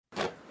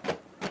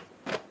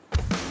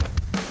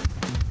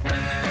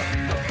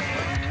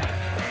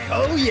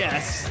Oh,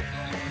 yes.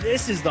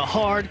 This is the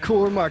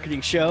Hardcore Marketing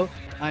Show.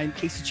 I'm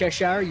Casey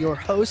Cheshire, your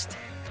host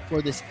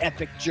for this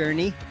epic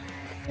journey.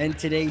 And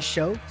today's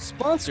show,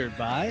 sponsored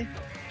by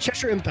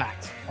Cheshire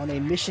Impact, on a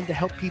mission to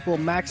help people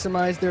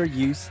maximize their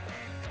use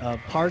of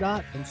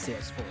Pardot and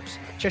Salesforce.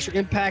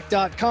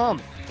 CheshireImpact.com.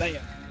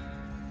 Bam.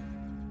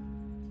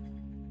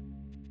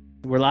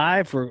 We're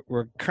live.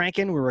 We're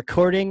cranking. We're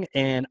recording,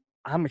 and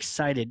I'm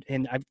excited.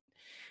 And I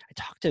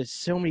talked to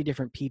so many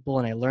different people,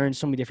 and I learned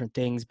so many different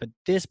things. But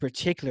this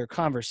particular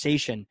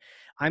conversation,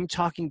 who am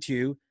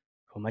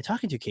I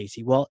talking to,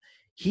 Casey? Well,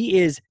 he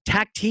is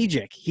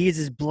Tact-tegic. He is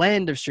this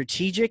blend of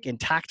strategic and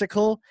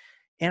tactical.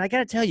 And I got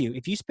to tell you,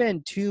 if you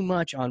spend too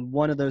much on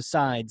one of those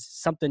sides,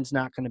 something's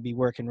not going to be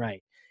working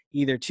right.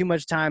 Either too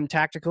much time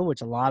tactical,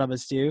 which a lot of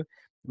us do,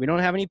 we don't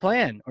have any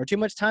plan, or too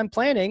much time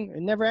planning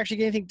and never actually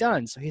get anything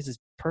done. So he has this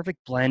perfect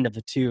blend of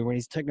the two, where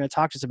he's going to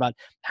talk to us about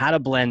how to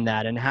blend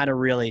that and how to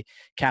really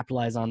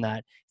capitalize on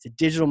that. He's a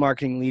digital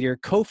marketing leader,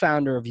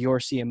 co-founder of Your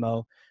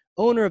CMO,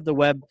 owner of the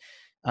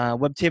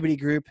Webtivity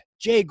Group.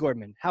 Jay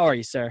Gordman, how are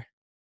you, sir?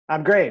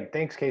 I'm great.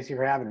 Thanks, Casey,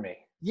 for having me.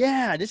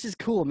 Yeah, this is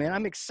cool, man.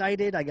 I'm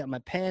excited. I got my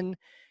pen.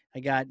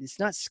 It's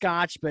not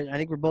scotch, but I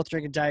think we're both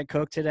drinking Diet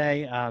Coke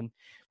today.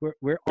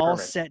 We're all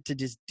set to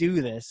just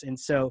do this. And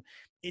so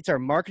it's our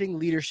marketing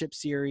leadership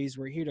series.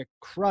 We're here to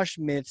crush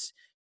myths,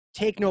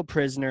 take no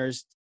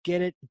prisoners,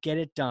 get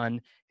it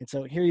done. And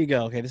so here you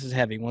go. Okay, this is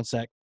heavy. One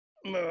sec.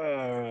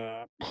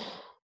 Okay,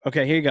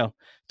 here you go.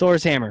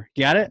 Thor's hammer.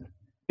 Got it?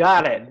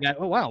 Got it.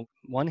 Oh, wow.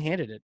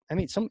 One-handed it. I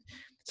mean,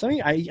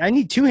 I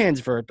need two hands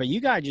for it, but you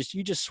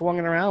just swung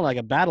it around like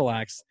a battle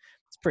axe.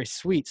 It's pretty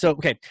sweet. So,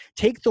 okay,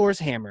 take Thor's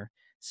hammer,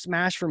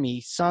 smash for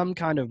me some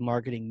kind of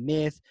marketing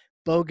myth,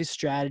 bogus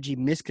strategy,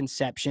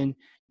 misconception.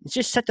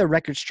 Just set the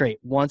record straight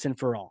once and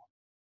for all.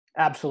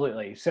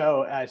 Absolutely.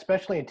 So,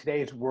 especially in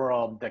today's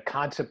world, the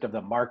concept of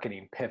the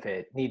marketing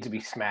pivot needs to be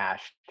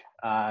smashed.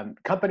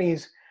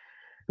 Companies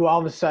who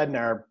all of a sudden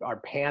are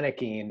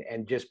panicking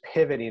and just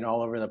pivoting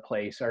all over the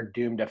place are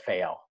doomed to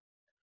fail.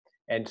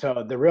 And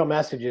so the real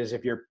message is,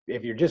 if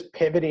you're just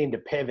pivoting to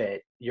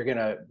pivot, you're going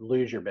to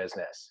lose your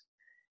business.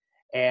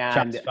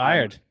 And shots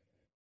fired.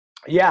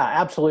 Yeah,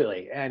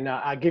 absolutely. And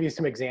I'll give you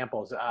some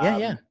examples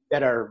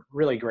that are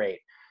really great.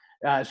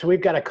 So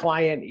we've got a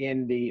client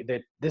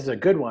this is a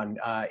good one,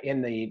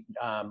 in the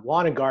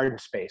lawn and garden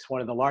space,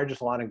 one of the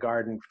largest lawn and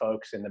garden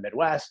folks in the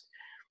Midwest,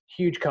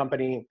 huge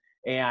company.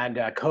 And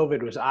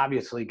COVID was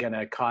obviously going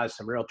to cause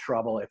some real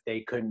trouble if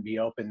they couldn't be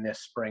open this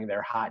spring,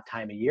 their hot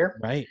time of year.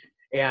 Right.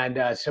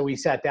 And so we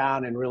sat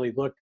down and really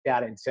looked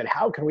at it and said,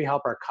 how can we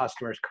help our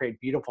customers create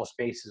beautiful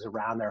spaces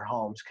around their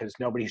homes, because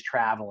nobody's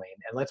traveling,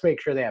 and let's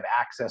make sure they have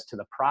access to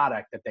the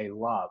product that they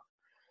love.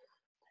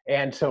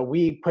 And so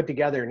we put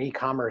together an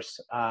e-commerce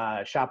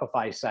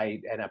Shopify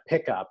site and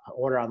a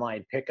order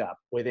online pickup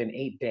within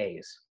 8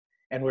 days.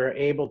 And we were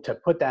able to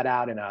put that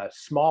out in a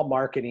small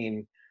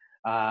marketing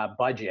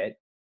budget,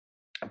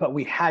 but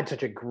we had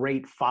such a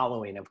great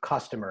following of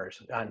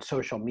customers on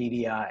social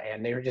media,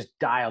 and they were just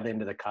dialed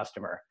into the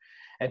customer.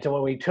 And so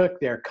when we took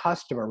their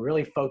customer,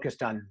 really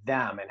focused on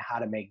them and how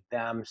to make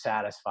them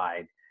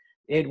satisfied,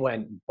 it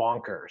went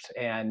bonkers.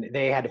 And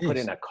they had to put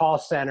in a call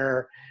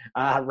center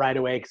right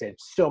away, because they had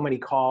so many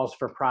calls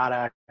for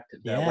product.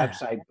 The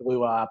website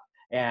blew up.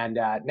 And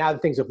now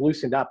that things have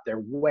loosened up,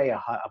 they're way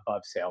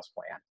above sales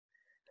plan.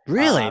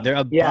 Really? They're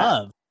above?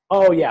 Yeah.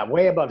 Oh, yeah.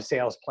 Way above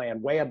sales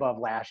plan, way above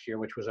last year,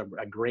 which was a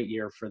great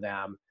year for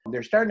them.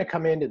 They're starting to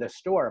come into the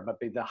store, but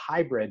the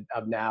hybrid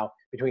of now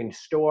between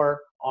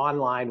store,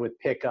 online with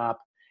pickup,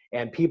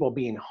 and people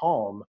being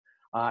home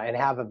and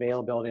have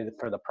availability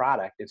for the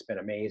product, it's been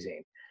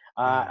amazing.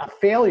 A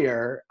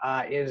failure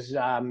is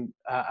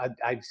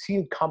I've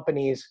seen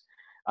companies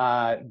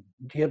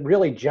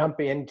really jump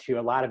into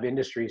a lot of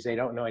industries they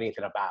don't know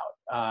anything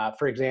about.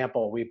 For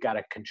example, we've got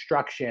a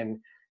construction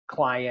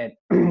client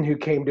who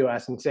came to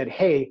us and said,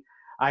 hey,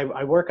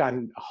 I work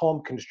on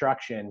home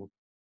construction,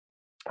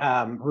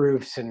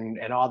 roofs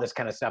and all this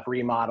kind of stuff,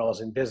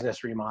 remodels and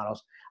business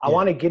remodels. I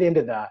want to get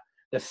into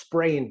the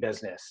spraying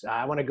business.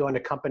 I want to go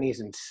into companies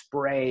and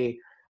spray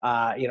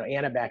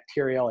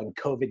antibacterial and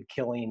COVID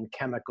killing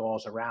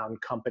chemicals around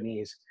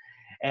companies,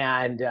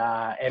 and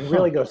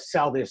really go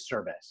sell this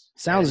service.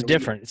 Sounds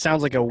different. It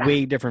sounds like a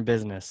way different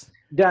business.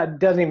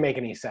 Doesn't even make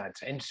any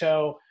sense. And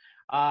so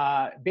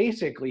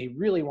basically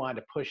really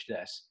wanted to push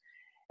this.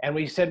 And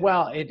we said,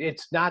 well,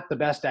 it's not the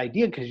best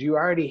idea, because you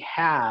already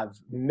have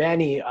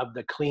many of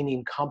the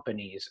cleaning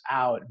companies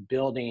out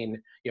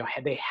building,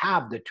 they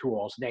have the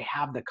tools, they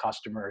have the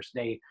customers,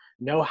 they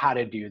know how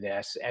to do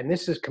this. And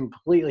this is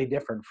completely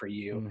different for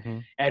you. Mm-hmm.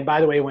 And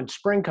by the way, when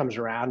spring comes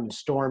around and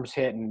storms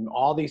hit and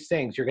all these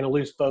things, you're going to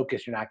lose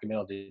focus. You're not going to be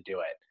able to do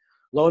it.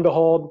 Lo and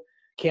behold,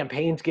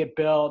 campaigns get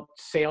built,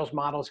 sales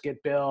models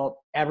get built,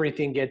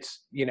 everything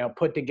gets,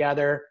 put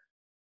together.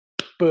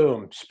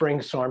 Boom, spring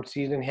storm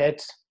season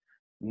hits.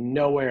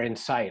 Nowhere in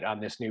sight on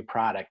this new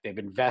product. They've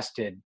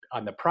invested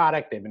on the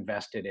product, they've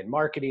invested in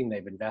marketing,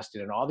 they've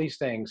invested in all these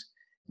things,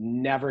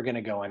 never going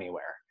to go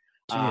anywhere.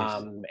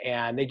 Jeez.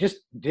 And they just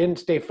didn't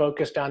stay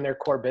focused on their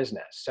core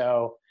business.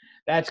 So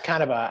that's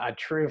kind of a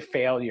true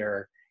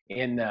failure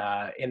in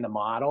the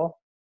model.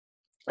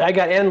 I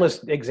got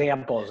endless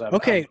examples of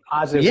Okay.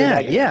 positives or Yeah.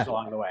 negatives Yeah.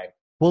 along the way.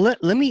 Well,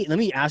 let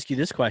me ask you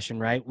this question,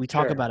 right? We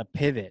talk Sure, about a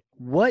pivot.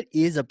 What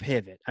is a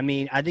pivot? I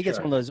mean, I think it's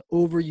one sure. of those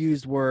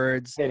overused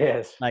words It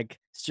is. like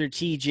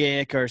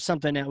strategic or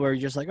something that where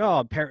you're just like,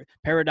 oh,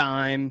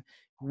 paradigm.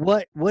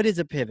 What is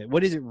a pivot?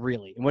 What is it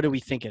really? And what do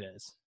we think it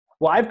is?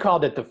 Well, I've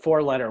called it the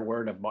four-letter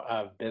word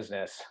of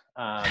business.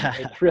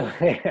 It's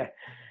really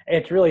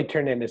it's really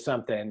turned into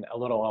something a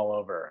little all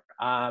over.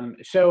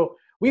 So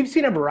we've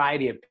seen a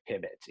variety of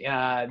pivots.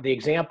 The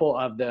example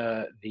of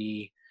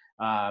the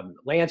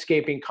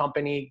landscaping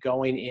company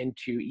going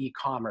into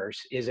e-commerce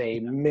is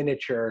a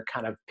miniature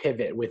kind of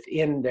pivot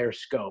within their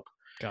scope.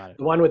 Got it.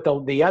 The one with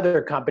the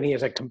other company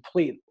is a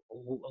complete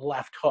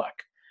left hook.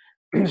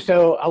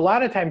 So a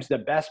lot of times the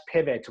best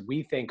pivots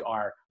we think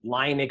are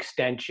line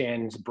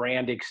extensions,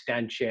 brand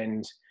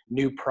extensions,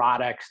 new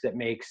products that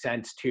make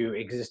sense to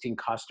existing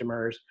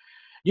customers.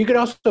 You could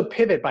also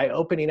pivot by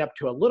opening up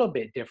to a little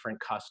bit different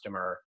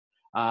customer.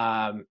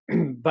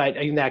 But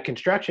in that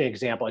construction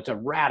example, it's a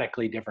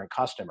radically different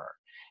customer.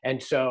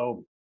 And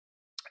so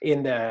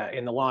in the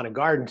lawn and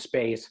garden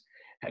space,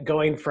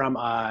 going from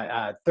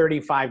a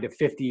 35 to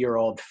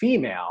 50-year-old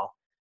female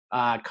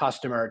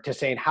customer to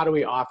saying, how do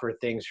we offer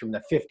things from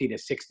the 50 to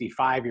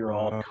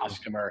 65-year-old Oh,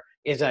 customer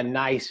is a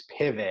nice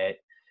pivot,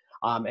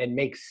 and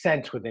makes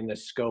sense within the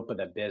scope of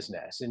the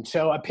business. And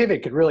so a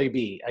pivot could really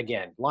be,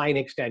 again, line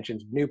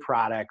extensions, new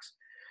products.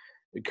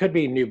 It could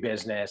be new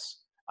business.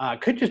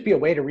 Could just be a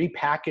way to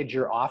repackage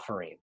your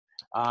offering.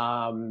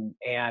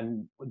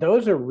 And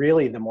those are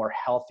really the more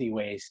healthy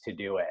ways to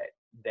do it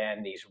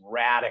than these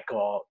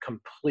radical,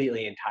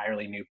 completely,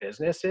 entirely new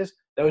businesses.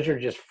 Those are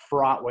just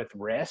fraught with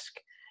risk,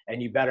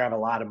 and you better have a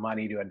lot of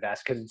money to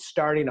invest because it's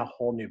starting a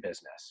whole new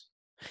business.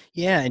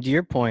 yeah. And to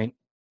your point,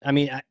 I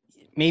mean,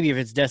 maybe if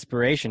it's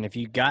desperation, if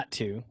you got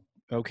to,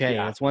 okay,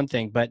 Yeah. that's one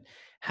thing. But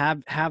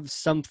have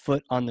some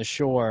foot on the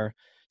shore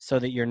so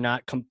that you're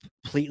not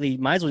completely.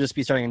 Might as well just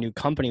be starting a new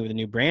company with a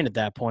new brand at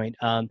that point.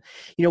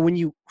 When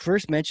you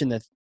first mentioned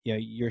that,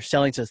 you're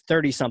selling to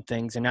 30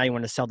 somethings and now you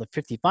want to sell to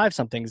 55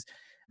 somethings,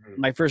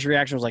 my first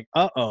reaction was like,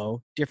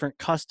 uh-oh, different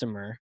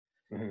customer.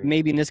 Mm-hmm.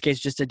 Maybe in this case,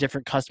 just a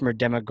different customer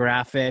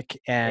demographic.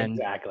 And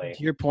Exactly.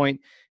 to your point,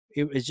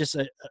 it was just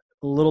a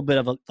little bit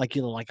of like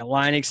a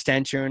line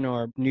extension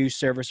or new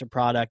service or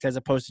product, as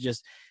opposed to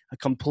just a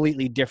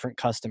completely different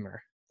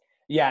customer.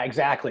 Yeah,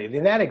 exactly.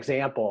 In that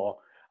example,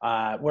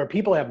 where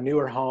people have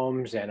newer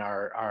homes and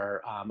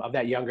are of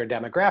that younger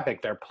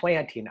demographic, they're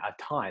planting a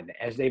ton.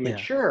 As they Yeah.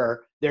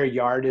 mature, their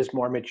yard is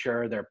more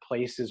mature, their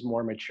place is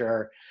more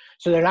mature.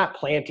 So they're not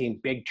planting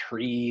big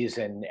trees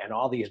and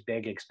all these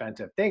big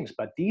expensive things.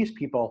 But these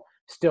people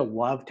still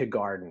love to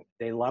garden.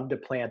 They love to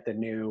plant the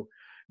new,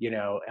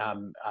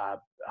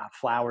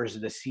 flowers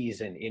of the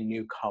season in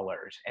new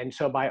colors. And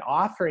so by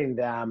offering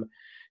them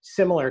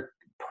similar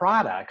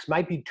products,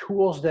 might be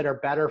tools that are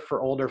better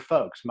for older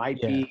folks, might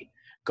Yeah. be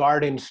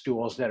garden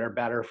stools that are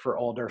better for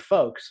older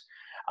folks.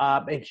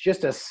 It's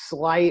just a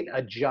slight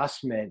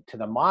adjustment to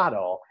the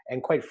model.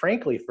 And quite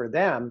frankly, for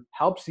them,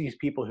 helps these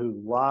people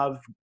who love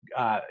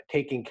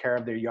taking care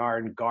of their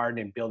yard and garden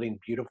and building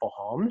beautiful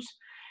homes.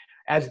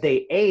 As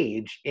they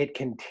age, it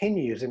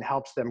continues and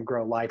helps them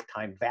grow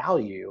lifetime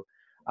value,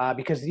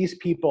 because these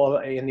people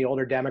in the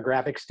older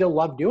demographic still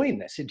love doing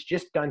this. It's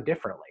just done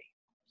differently.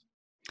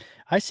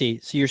 I see.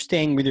 So you're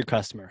staying with your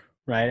customer,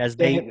 right? As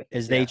they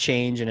Yeah.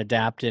 change and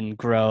adapt and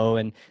grow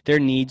and their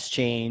needs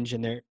change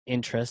and their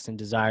interests and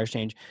desires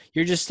change.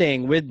 You're just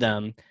staying with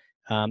them,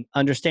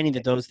 understanding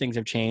that those things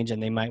have changed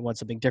and they might want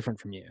something different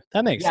from you.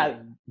 That makes sense.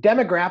 Yeah,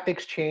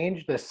 demographics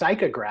change, the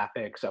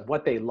psychographics of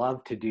what they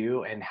love to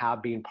do and how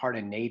being part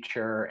of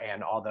nature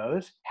and all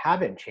those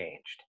haven't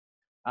changed.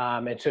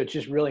 And so it's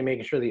just really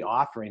making sure the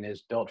offering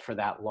is built for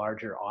that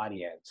larger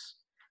audience.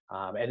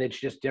 And it's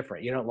just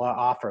different. You don't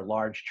offer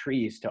large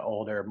trees to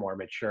older, more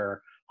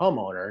mature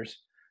homeowners.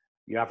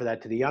 You offer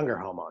that to the younger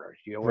homeowners.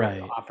 You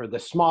Right. offer the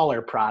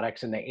smaller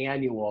products and the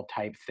annual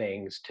type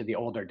things to the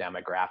older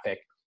demographic.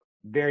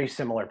 Very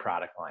similar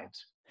product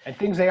lines and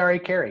things they already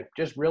carry,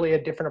 just really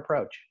a different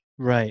approach.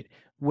 Right.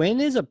 When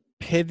is a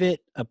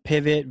pivot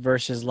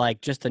versus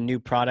like just a new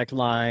product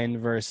line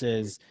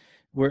versus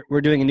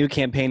we're doing a new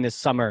campaign this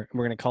summer and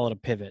we're going to call it a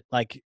pivot?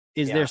 Like,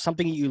 is there Yeah.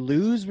 something you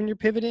lose when you're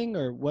pivoting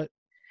or what?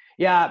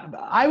 Yeah.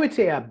 I would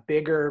say a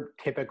bigger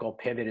typical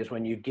pivot is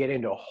when you get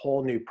into a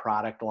whole new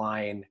product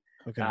line,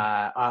 Okay.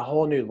 a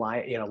whole new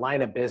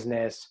line of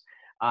business,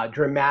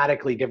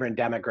 dramatically different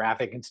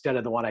demographic. Instead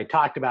of the one I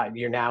talked about,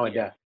 you're now Yeah.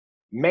 into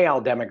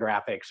male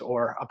demographics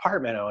or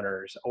apartment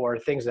owners or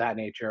things of that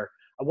nature.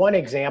 One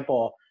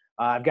example,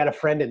 I've got a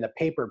friend in the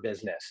paper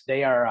business.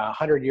 They are a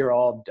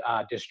 100-year-old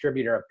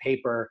distributor of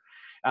paper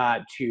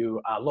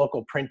to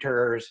local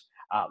printers,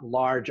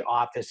 large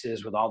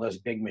offices with all those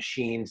big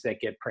machines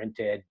that get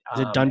printed. Is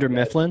it Dunder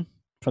Mifflin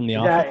from The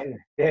Office?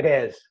 That it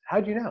is.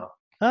 How'd you know?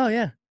 Oh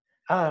yeah.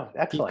 Oh,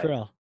 Steve excellent.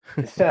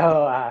 Carell.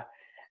 So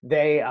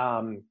They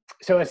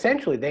so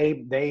essentially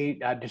they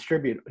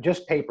distribute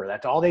just paper.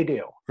 That's all they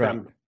do, Right.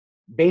 from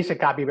basic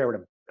copy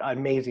paper to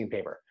amazing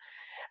paper.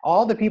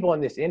 All the people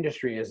in this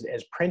industry, as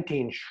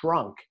printing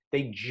shrunk,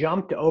 they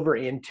jumped over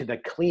into the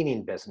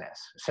cleaning business.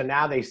 So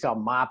now they sell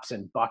mops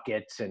and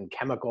buckets and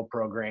chemical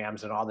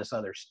programs and all this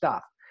other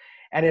stuff.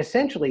 And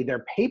essentially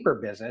their paper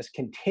business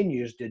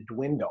continues to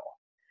dwindle.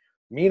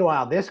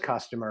 Meanwhile, this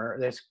customer,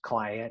 this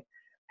client,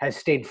 has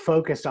stayed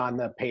focused on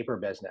the paper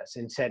business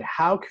and said,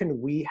 how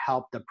can we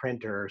help the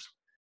printers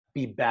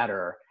be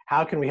better?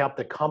 How can we help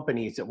the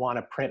companies that want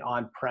to print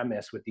on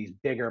premise with these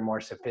bigger,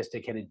 more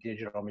sophisticated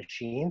digital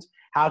machines?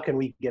 How can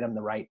we get them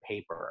the right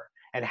paper?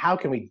 And how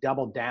can we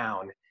double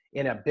down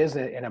in a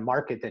business, in a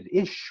market that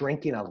is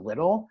shrinking a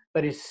little,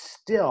 but is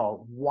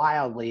still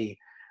wildly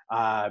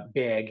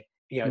big,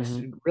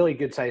 Mm-hmm. really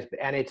good size,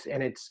 and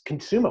it's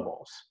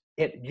consumables.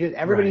 It just, Right.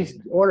 everybody's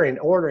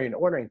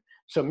ordering.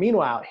 So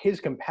meanwhile, his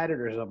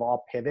competitors have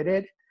all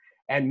pivoted,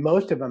 and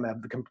most of them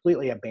have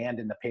completely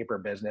abandoned the paper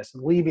business,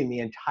 leaving the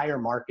entire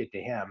market to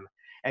him.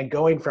 And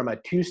going from a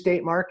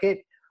 2-state market,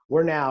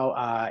 we're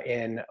now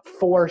in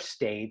 4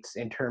 states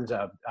in terms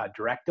of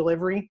direct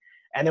delivery.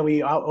 And then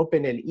we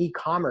opened an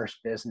e-commerce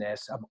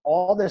business of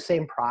all the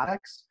same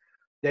products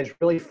that's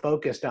really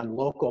focused on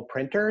local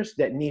printers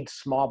that need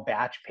small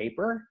batch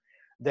paper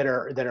that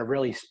are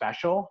really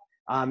special.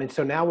 And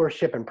so now we're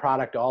shipping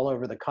product all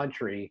over the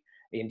country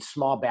in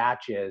small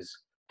batches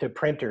to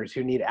printers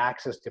who need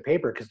access to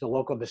paper because the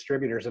local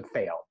distributors have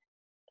failed.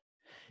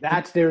 And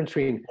That's the difference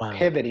between wow.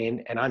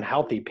 pivoting, an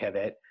unhealthy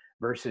pivot,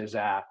 versus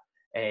a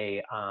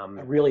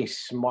really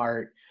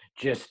smart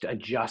just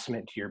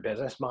adjustment to your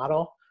business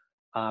model.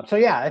 So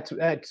yeah,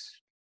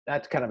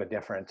 that's kind of a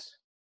difference.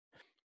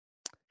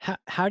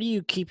 How do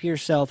you keep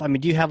yourself? I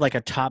mean, do you have like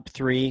a top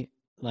three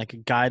like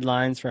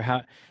guidelines for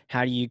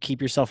how do you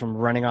keep yourself from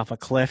running off a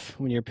cliff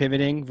when you're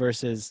pivoting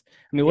versus,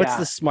 I mean, what's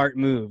the Yeah, smart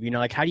move? You know,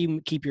 like how do you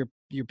keep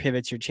your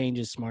pivots, your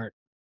changes smart?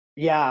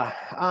 yeah.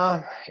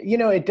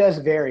 It does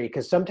vary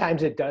because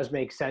sometimes it does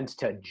make sense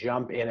to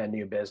jump in a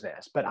new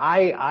business. But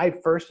I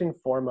first and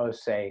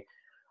foremost say,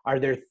 are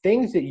there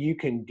things that you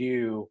can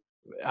do?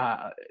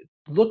 Uh,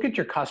 Look at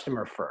your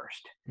customer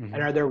first, and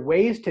Mm-hmm. are there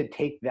ways to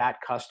take that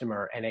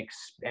customer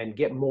and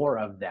get more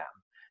of them?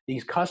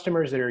 These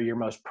customers that are your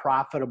most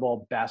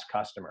profitable, best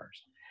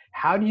customers.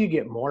 How do you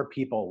get more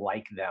people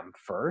like them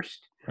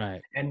first? Right.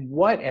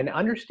 And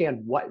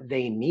understand what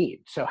they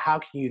need. So how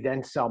can you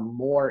then sell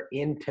more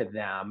into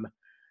them,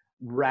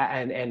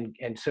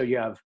 and so you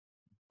have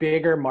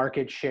bigger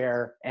market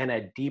share and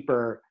a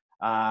deeper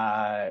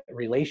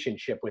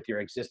relationship with your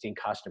existing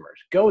customers.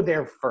 Go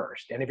there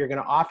first. And if you're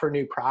going to offer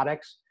new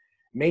products,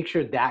 make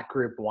sure that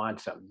group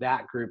wants them,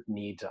 that group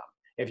needs them.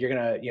 If you're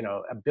going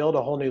to, build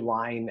a whole new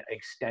line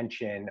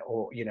extension,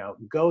 or,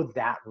 go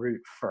that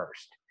route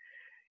first.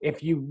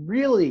 If you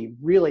really,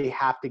 really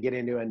have to get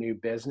into a new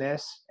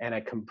business and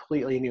a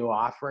completely new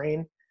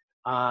offering,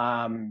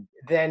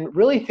 then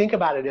really think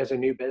about it as a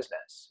new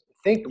business.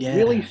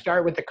 Really Yeah.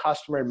 start with the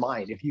customer in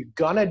mind. If you're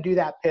gonna do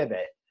that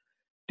pivot,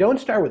 don't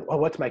start with, well,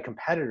 what's my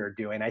competitor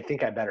doing? I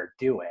think I better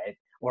do it.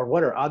 Or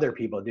what are other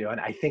people doing?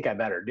 I think I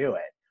better do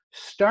it.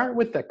 Start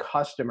with the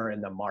customer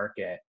in the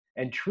market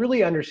and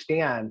truly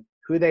understand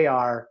who they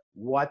are,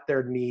 what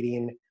they're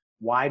needing,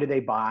 why do they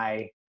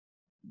buy,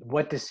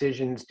 what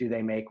decisions do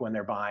they make when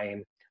they're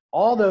buying,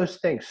 all those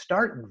things.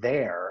 Start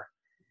there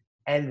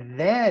and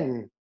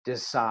then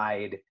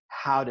decide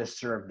how to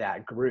serve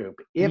that group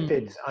if Mm.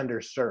 it's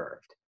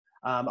underserved.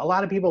 A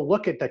lot of people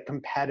look at the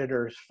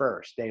competitors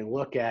first. They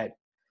look at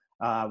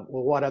well,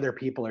 what other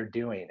people are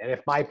doing. And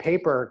if my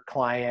paper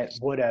client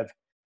would have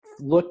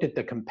looked at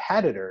the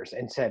competitors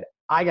and said,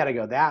 I got to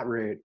go that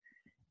route,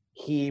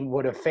 he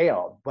would have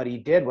failed. What he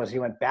did was he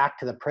went back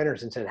to the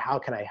printers and said, how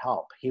can I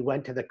help? He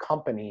went to the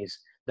companies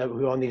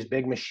who own these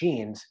big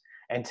machines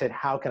and said,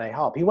 how can I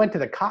help? He went to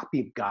the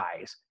copy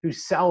guys who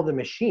sell the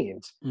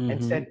machines and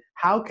Mm-hmm. said,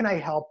 how can I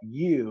help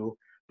you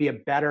be a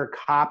better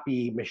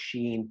copy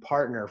machine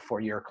partner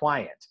for your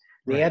clients?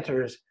 And the Right.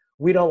 answer is,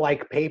 we don't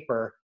like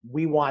paper.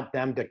 We want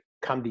them to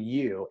come to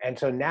you. And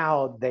so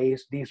now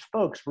these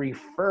folks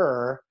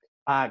refer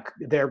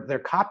their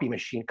copy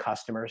machine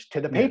customers to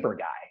the Yeah. paper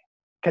guy.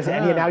 Because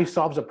now he Huh.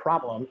 solves a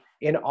problem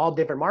in all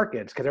different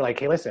markets. Because they're like,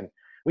 hey, listen,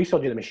 we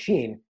sold you the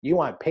machine. You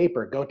want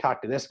paper? Go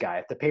talk to this guy.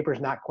 If the paper's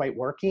not quite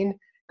working,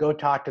 go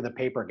talk to the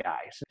paper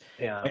guys.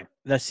 Yeah,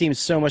 That seems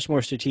so much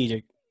more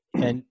strategic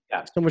and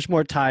yeah, so much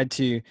more tied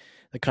to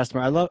the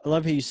customer. I love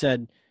how you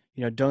said,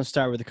 you know, don't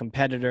start with a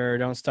competitor,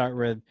 don't start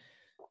with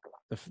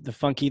the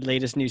funky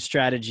latest new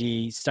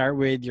strategy. Start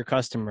with your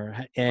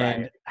customer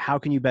and right, how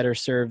can you better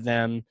serve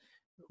them?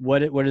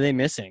 What are they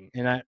missing?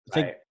 And I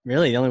think right,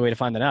 really the only way to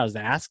find that out is to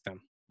ask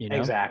them, you know,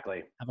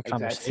 exactly, have a exactly.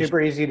 conversation.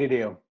 Super easy to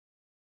do.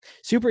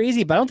 Super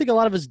easy, but I don't think a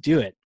lot of us do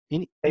it.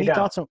 They Any don't.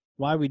 thoughts on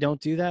why we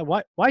don't do that?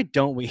 Why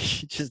don't we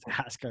just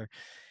ask our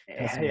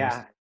customers?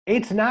 Yeah,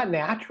 it's not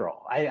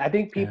natural. I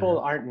think Uh, people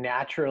aren't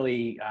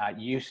naturally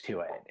used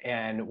to it.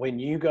 And when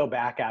you go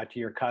back out to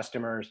your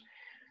customers,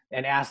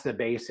 and ask the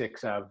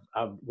basics of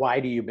why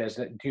do you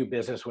do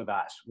business with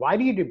us? Why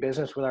do you do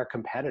business with our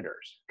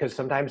competitors? Because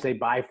sometimes they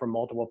buy from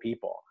multiple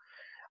people.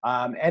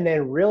 And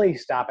then really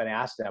stop and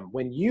ask them,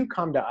 when you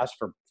come to us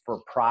for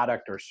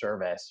product or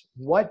service,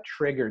 what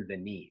triggered the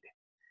need?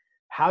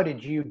 How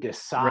did you Right.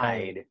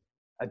 decide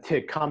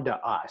to come to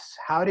us?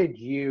 How did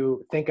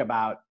you think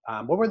about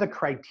what were the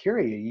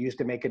criteria you used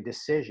to make a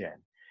decision?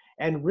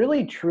 And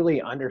really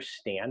truly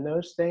understand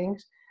those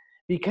things,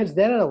 because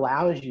then it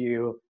allows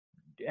you,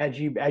 as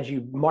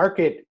you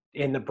market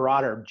in the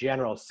broader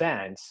general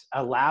sense,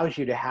 allows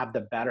you to have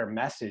the better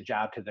message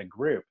out to the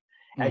group.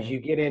 As Hmm. you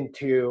get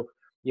into,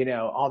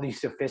 all these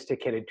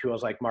sophisticated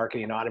tools like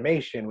marketing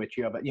automation, which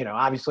you have,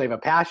 obviously have a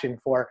passion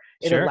for,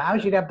 it Sure.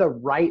 allows you to have the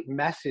right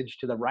message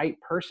to the right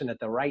person at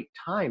the right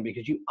time,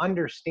 because you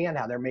understand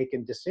how they're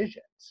making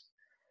decisions.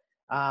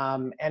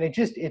 And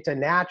it's a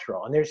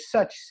natural, and there's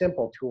such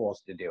simple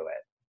tools to do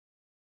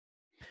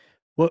it.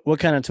 What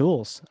kind of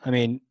tools? I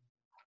mean,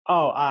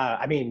 Oh,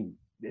 I mean,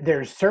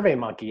 there's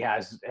SurveyMonkey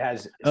has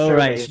oh,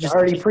 right. surveys So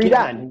already just get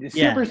pre-done. It's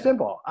yeah, super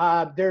simple.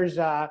 There's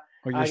or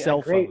your a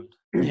cell great, phone.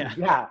 Yeah.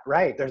 yeah,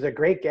 right. There's a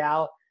great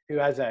gal who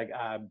has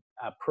a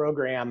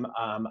program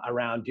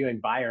around doing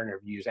buyer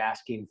interviews,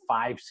 asking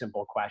 5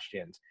 simple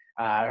questions.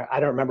 I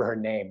don't remember her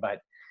name,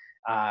 but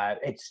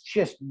it's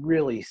just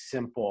really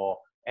simple,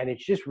 and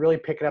it's just really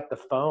picking up the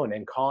phone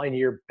and calling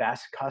your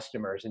best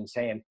customers and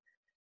saying,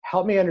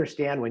 help me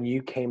understand, when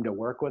you came to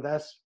work with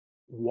us,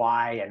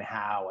 why and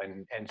how,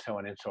 and so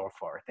on and so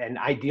forth. And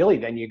ideally,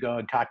 then you go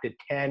and talk to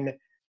 10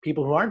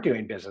 people who aren't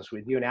doing business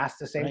with you and ask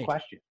the same Right.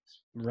 questions.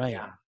 Right.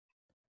 Yeah.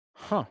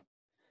 Huh.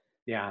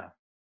 Yeah.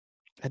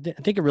 I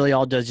think it really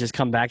all does just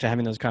come back to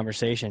having those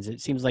conversations.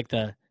 It seems like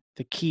the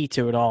key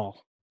to it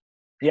all.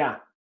 Yeah.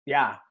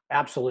 Yeah.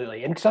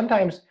 Absolutely. And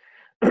sometimes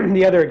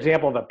the other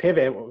example of a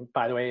pivot,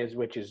 by the way,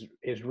 which is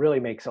really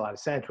makes a lot of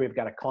sense. We've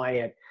got a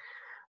client.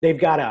 They've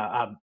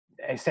got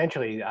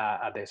essentially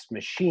this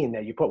machine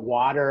that you put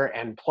water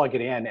and plug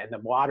it in, and the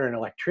water and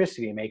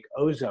electricity make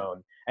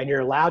ozone, and you're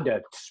allowed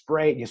to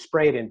spray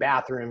it in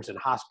bathrooms and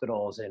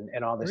hospitals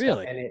and all this stuff.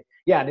 Really?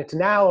 And it's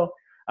now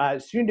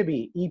soon to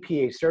be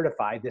EPA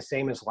certified, the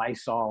same as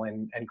Lysol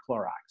and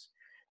Clorox.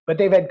 But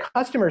they've had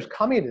customers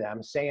coming to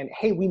them saying,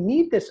 hey, we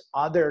need this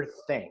other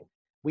thing.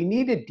 We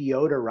need to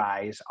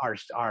deodorize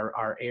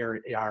our air,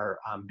 our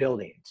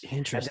buildings at the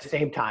Interesting.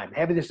 same time.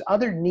 Have this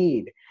other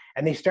need.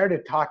 And they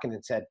started talking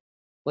and said,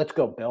 let's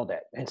go build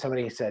it. And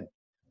somebody said,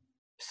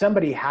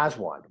 somebody has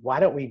one. Why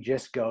don't we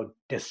just go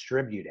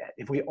distribute it?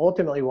 If we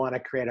ultimately want to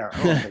create our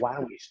own, why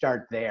don't we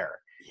start there?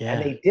 And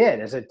Yeah. they did,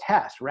 as a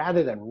test,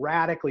 rather than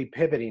radically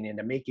pivoting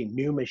into making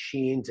new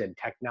machines and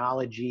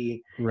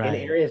technology in Right.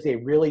 areas they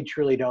really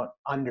truly don't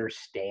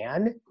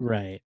understand.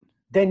 Right.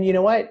 Then you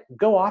know what?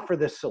 Go offer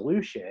the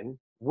solution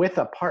with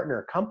a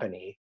partner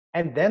company,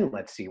 and then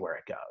let's see where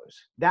it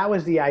goes. That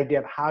was the idea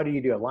of how do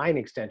you do a line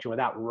extension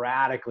without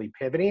radically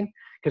pivoting,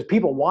 because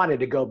people wanted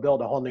to go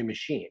build a whole new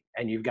machine,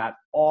 and you've got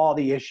all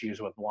the issues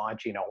with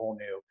launching a whole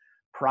new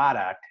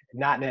product,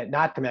 not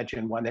to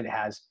mention one that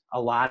has a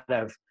lot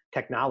of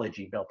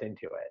technology built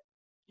into it.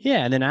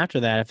 Yeah, and then after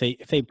that,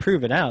 if they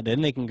prove it out,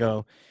 then they can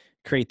go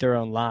create their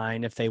own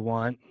line if they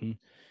want and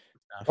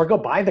Or stuff. go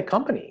buy the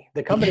company.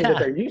 The company that Yeah.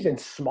 they're using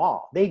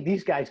small.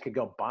 These guys could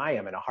go buy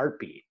them in a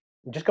heartbeat.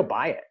 Just go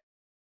buy it.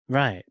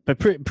 Right. But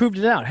proved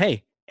it out.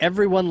 Hey,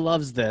 everyone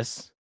loves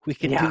this. We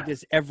can do Yeah.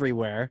 this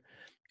everywhere.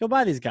 Go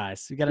buy these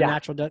guys. We got a Yeah.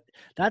 natural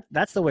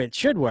that's the way it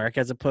should work,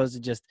 as opposed to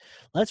just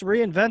let's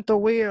reinvent the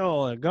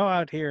wheel and go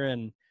out here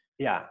and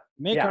Yeah.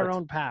 make Yeah. our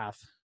own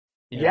path.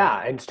 Yeah.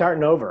 Yeah, and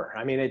starting over.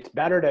 I mean, it's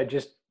better to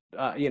just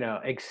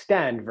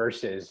extend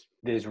versus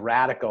these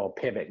radical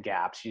pivot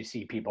gaps you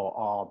see people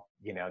all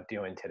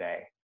doing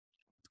today.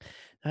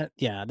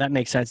 Yeah, that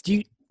makes sense.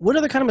 What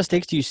other kind of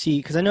mistakes do you see?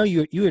 Because I know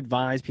you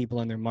advise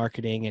people in their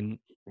marketing, and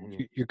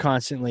Mhm. you're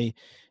constantly,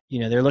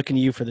 they're looking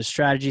to you for the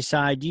strategy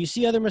side. Do you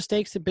see other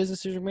mistakes that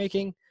businesses are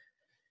making?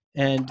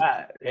 And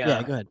yeah,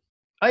 Yeah. go ahead.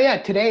 Oh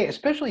yeah. Today,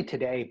 especially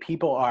today,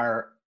 people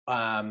are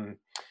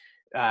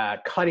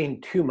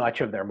cutting too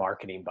much of their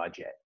marketing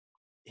budget.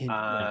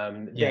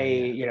 Right. Yeah,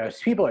 yeah.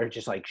 People are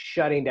just like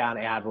shutting down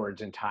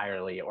AdWords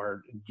entirely,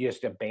 or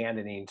just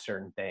abandoning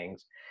certain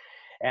things.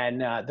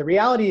 And the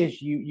reality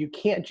is, you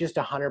can't just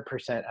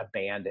 100%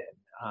 abandon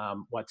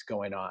what's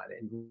going on.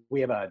 And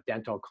we have a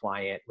dental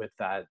client with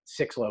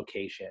 6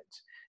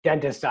 locations.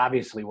 Dentists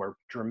obviously were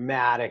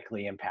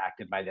dramatically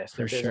impacted by this.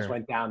 Their For business sure.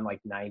 went down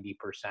like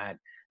 90%.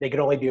 They could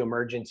only do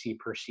emergency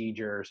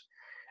procedures.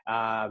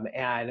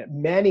 And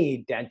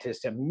many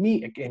dentists have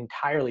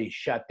entirely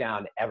shut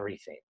down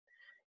everything.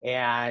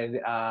 And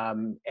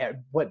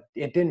what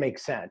it didn't make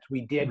sense.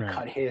 We did Right.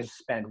 cut his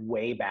spend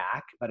way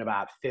back, but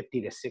about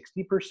 50 to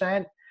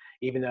 60%,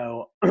 even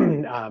though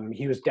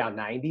he was down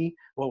 90.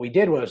 What we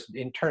did was,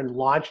 in turn,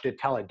 launched a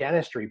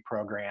teledentistry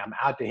program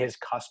out to his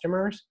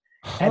customers,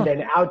 and Huh.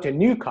 then out to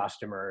new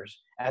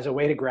customers, as a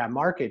way to grab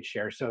market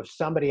share. So if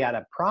somebody had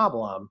a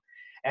problem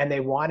and they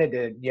wanted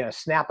to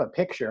snap a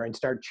picture and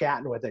start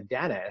chatting with a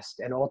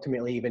dentist, and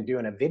ultimately even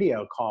doing a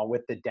video call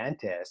with the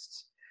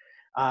dentists,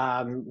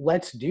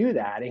 Let's do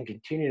that and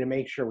continue to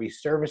make sure we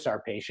service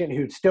our patient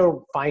who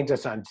still finds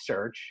us on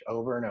search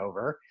over and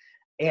over,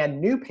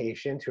 and new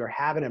patients who are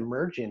having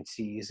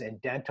emergencies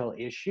and dental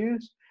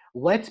issues.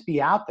 Let's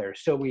be out there.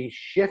 So we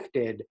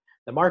shifted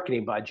the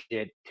marketing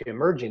budget to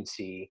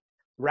emergency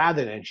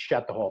rather than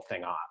shut the whole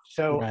thing off.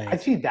 So I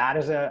Right. see that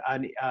as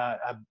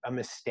a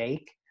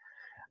mistake.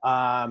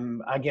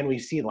 Again, we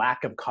see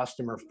lack of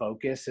customer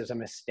focus as a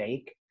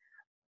mistake.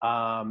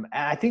 And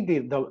I think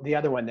the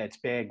other one that's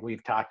big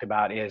we've talked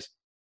about is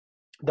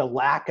the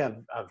lack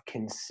of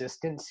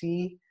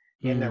consistency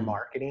in their Mm.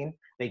 marketing.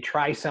 They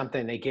try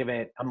something, they give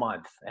it a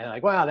month, and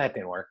like, well, that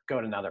didn't work. Go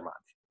to another month,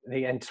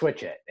 and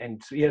switch it.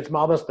 And it's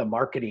almost the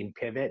marketing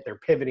pivot. They're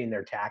pivoting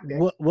their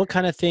tactics. What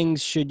kind of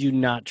things should you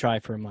not try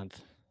for a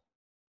month?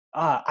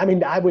 I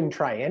mean, I wouldn't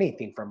try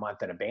anything for a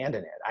month and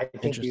abandon it. I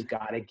think you've Interesting.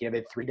 got to give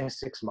it 3 to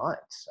 6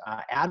 months.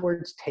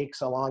 AdWords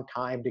takes a long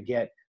time to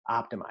get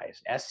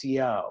optimized.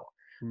 SEO,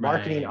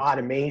 marketing Right.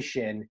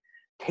 automation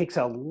takes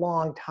a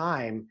long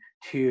time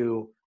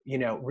to,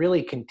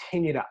 really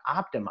continue to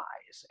optimize.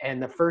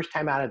 And the first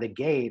time out of the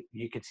gate,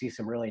 you could see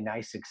some really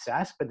nice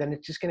success, but then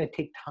it's just going to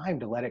take time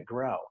to let it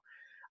grow.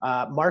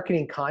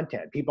 Marketing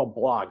content, people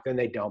blog, then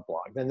they don't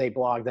blog, then they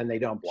blog, then they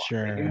don't blog.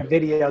 They do Sure. a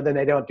video, then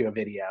they don't do a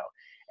video.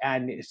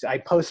 And I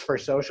post for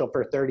social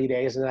for 30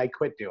 days and then I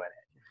quit doing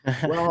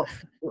it. Well,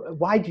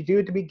 why'd you do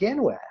it to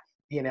begin with?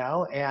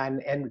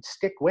 And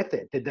stick with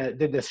it.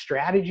 Did the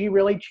strategy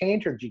really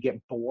change, or did you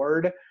get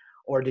bored,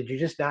 or did you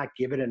just not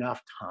give it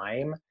enough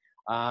time?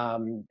 Or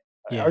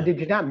Yeah. did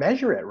you not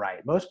measure it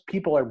right? Most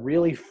people are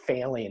really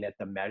failing at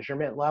the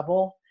measurement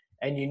level,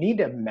 and you need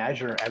to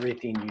measure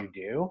everything you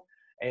do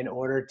in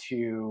order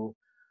to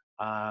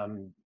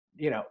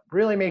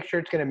really make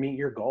sure it's going to meet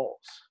your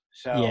goals.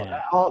 So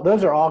Yeah.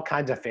 those are all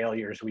kinds of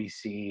failures we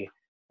see,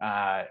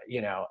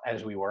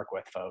 as we work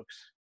with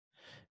folks.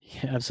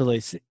 Yeah,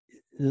 absolutely.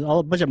 There's all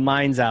a bunch of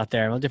mines out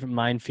there, all different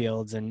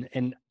minefields,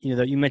 and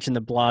you mentioned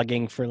the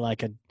blogging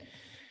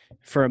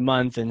for a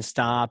month and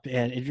stop,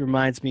 and it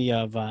reminds me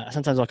of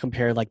sometimes I'll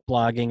compare like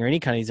blogging or any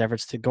kind of these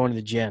efforts to going to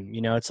the gym.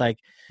 It's like,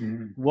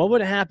 Mhm. what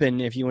would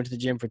happen if you went to the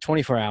gym for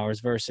 24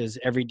 hours versus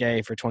every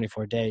day for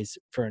 24 days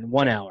for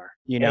 1 hour?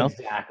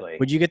 Exactly.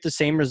 Would you get the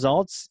same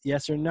results?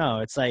 Yes or no?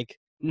 It's like,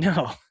 no.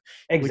 Would you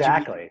be?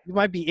 Exactly. You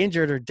might be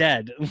injured or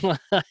dead.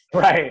 Right.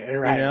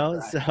 Right.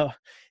 Right. So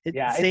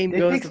Yeah. same It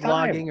goes takes to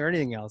time. blogging or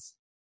anything else.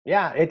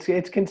 Yeah.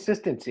 It's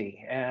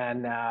consistency,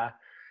 and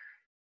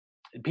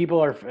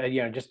people are,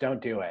 just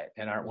don't do it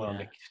and aren't willing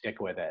to Yeah.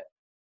 stick with it.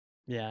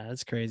 Yeah,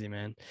 that's crazy,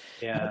 man.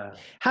 How,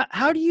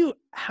 Yeah.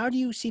 how do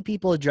you see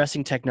people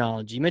addressing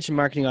technology? You mentioned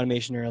marketing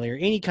automation earlier.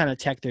 Any kind of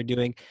tech they're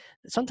doing,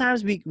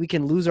 sometimes we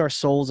can lose our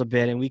souls a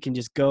bit, and we can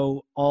just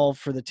go all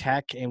for the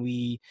tech, and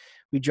we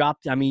drop.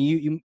 I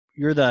mean,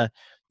 you're the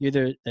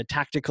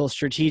tactical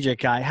strategic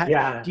guy.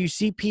 Yeah. Do you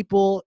see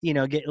people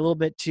get a little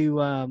bit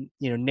too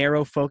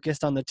narrow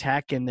focused on the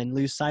tech and then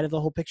lose sight of the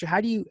whole picture? How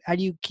do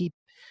you keep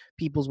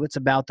people's wits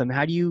about them?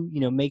 How do you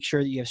make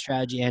sure that you have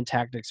strategy and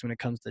tactics when it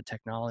comes to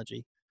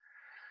technology?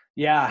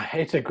 Yeah,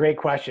 it's a great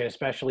question,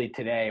 especially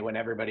today when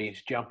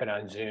everybody's jumping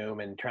on Zoom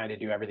and trying to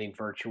do everything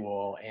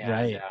virtual,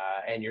 Right.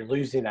 and you're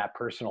losing that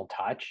personal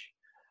touch.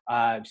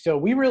 So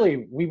we really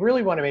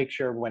want to make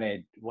sure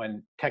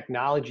when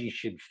technology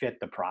should fit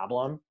the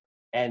problem,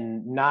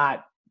 and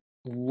not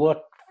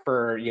look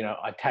for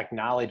a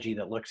technology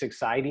that looks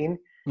exciting,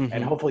 and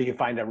Mhm. hopefully you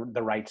find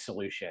the right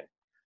solution.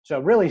 So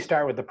really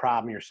start with the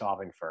problem you're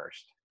solving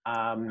first.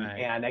 Right.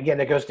 And again,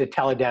 that goes to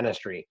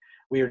teledentistry.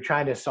 We were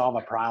trying to solve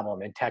a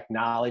problem, and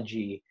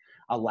technology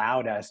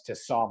allowed us to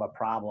solve a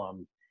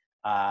problem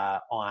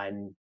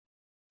on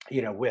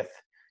with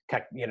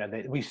tech.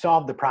 We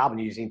solved the problem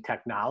using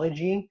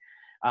technology,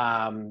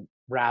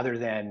 rather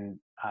than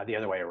the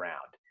other way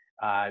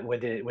around.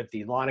 With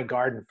the lawn and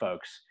garden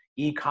folks,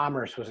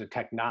 e-commerce was a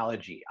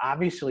technology.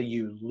 Obviously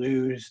you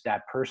lose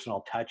that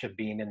personal touch of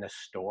being in the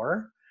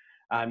store,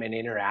 and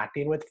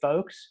interacting with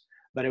folks,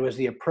 but it was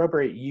the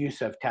appropriate use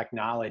of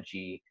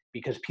technology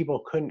because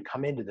people couldn't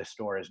come into the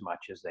store as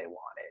much as they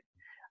wanted.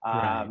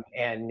 Right.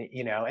 And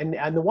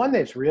the one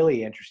that's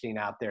really interesting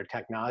out there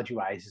technology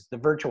wise is the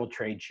virtual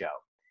trade show.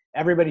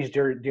 Everybody's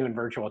doing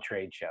virtual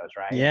trade shows,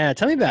 right? Yeah,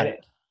 tell me about And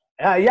it.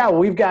 yeah,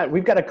 we've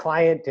got a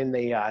client in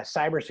the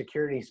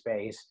cybersecurity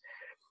space,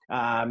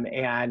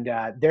 and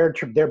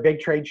their big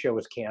trade show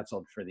was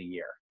canceled for the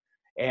year.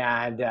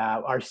 And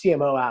our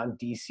CMO out in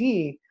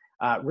DC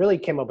really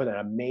came up with an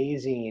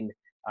amazing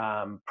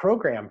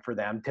program for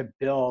them to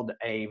build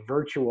a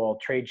virtual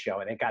trade show,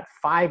 and it got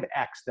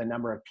 5x the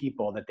number of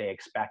people that they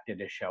expected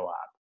to show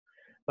up.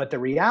 But the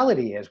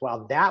reality is,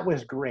 while that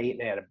was great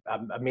and had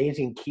an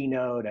amazing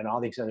keynote and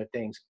all these other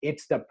things,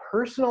 it's the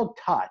personal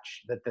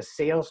touch that the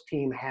sales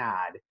team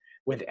had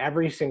with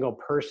every single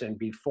person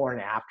before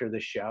and after the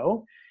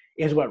show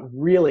is what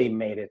really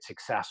made it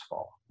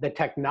successful. The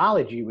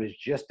technology was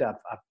just a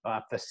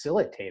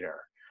facilitator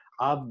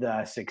of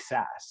the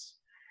success.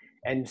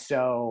 And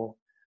so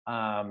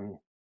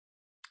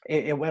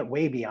it went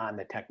way beyond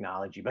the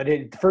technology, but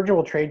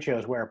virtual trade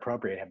shows where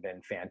appropriate have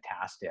been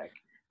fantastic.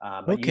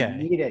 But you Okay.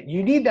 need it.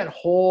 You need that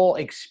whole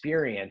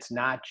experience,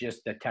 not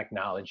just the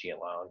technology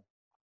alone.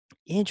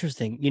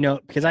 Interesting.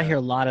 Because I Yeah. hear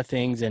a lot of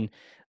things, and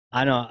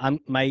I know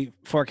my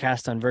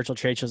forecast on virtual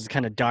trade shows is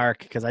kind of dark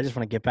because I just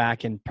want to get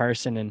back in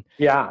person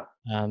Yeah.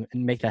 and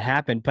make that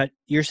happen. But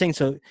you're saying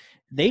so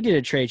they did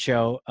a trade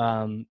show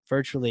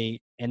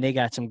virtually and they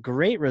got some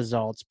great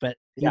results. But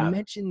you Yeah.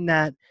 mentioned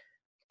that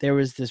there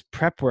was this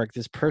prep work,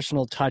 this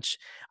personal touch.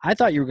 I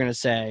thought you were going to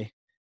say,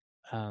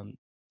 um,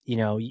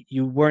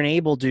 you weren't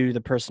able to do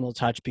the personal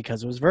touch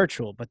because it was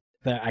virtual. But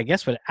I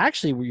guess what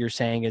you're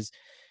saying is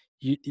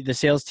the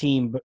sales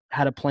team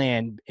had a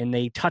plan and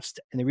they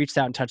reached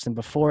out and touched them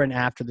before and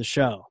after the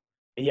show,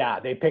 Yeah.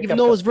 They picked even up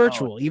though it the was phone.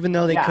 virtual, even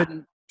though they Yeah.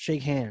 couldn't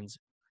shake hands.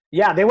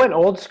 Yeah. They went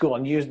old school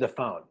and used the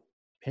phone.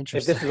 If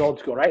Interesting. this is old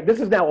school, right? This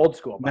is now old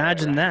school, by the way,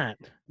 Imagine right?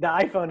 that.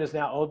 The iPhone is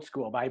now old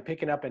school by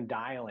picking up and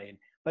dialing.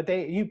 But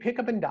you pick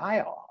up and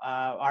dial.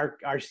 Our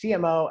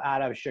CMO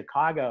out of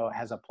Chicago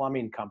has a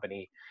plumbing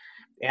company,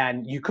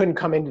 and you couldn't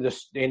come into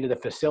the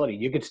facility.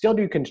 You could still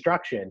do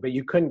construction, but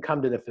you couldn't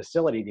come to the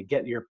facility to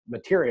get your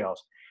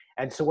materials.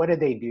 And so what did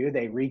they do?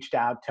 They reached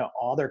out to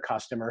all their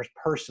customers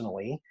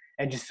personally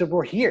and just said,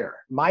 "We're here.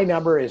 My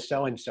number is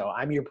so and so.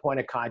 I'm your point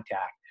of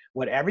contact.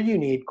 Whatever you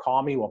need,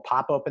 call me. We'll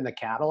pop open the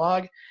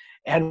catalog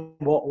and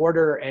we'll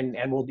order and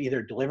we'll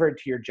either deliver it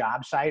to your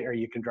job site or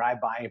you can drive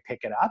by and pick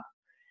it up."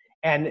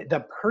 And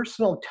the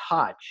personal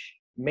touch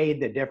made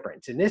the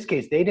difference. In this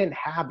case, they didn't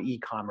have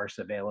e-commerce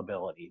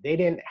availability. They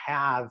didn't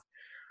have,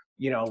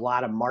 a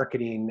lot of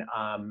marketing,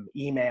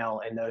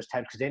 email and those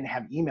types, because they didn't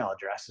have email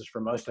addresses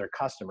for most of their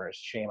customers.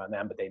 Shame on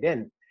them, but they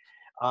didn't.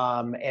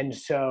 And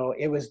so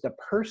it was the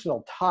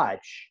personal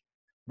touch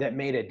that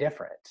made a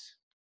difference.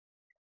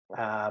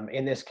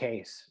 In this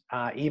case,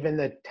 even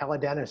the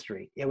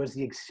teledentistry, it was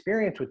the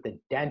experience with the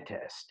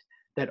dentist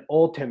that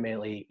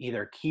ultimately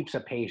either keeps a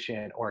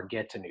patient or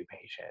gets a new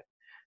patient.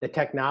 The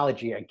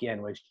technology,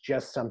 again, was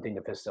just something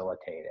to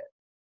facilitate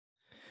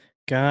it.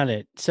 Got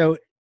it. So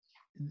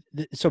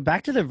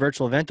back to the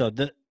virtual event though.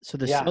 The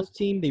Yeah. sales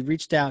team, they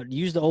reached out,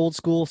 used the old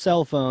school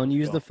cell phone,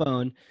 used the Cool.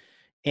 phone.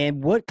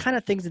 And what kind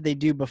of things did they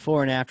do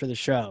before and after the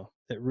show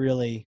that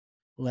really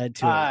led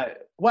to it? Uh,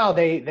 well,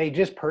 they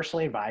just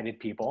personally invited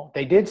people.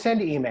 They did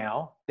send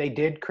email. They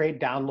did create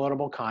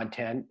downloadable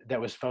content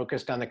that was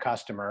focused on the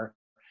customer,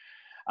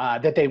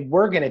 that they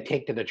were going to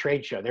take to the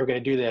trade show. They were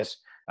going to do this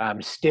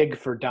Stig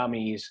for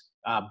Dummies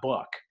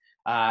book.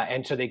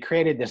 And so they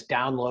created this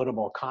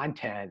downloadable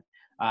content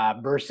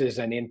versus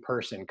an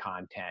in-person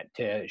content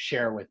to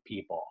share with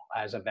people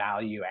as a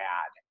value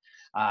add.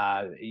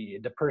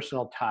 The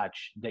personal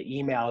touch, the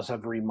emails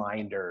of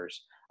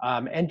reminders,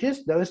 and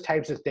just those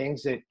types of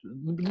things that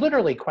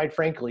literally, quite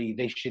frankly,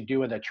 they should do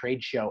with a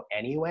trade show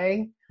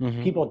anyway.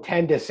 Mm-hmm. People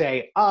tend to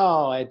say,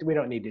 "Oh, we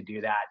don't need to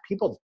do that."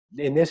 People,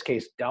 in this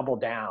case, double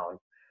down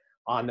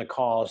on the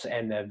calls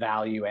and the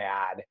value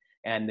add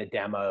and the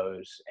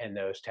demos and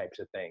those types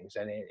of things.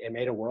 And it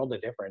made a world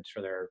of difference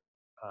for their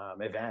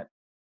event.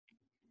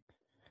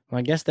 Well,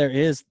 I guess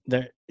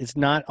it's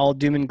not all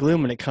doom and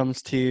gloom when it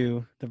comes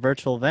to the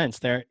virtual events.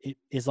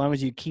 As long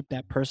as you keep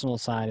that personal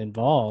side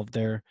involved,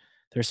 there's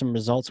some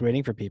results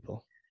waiting for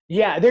people.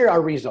 Yeah, there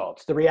are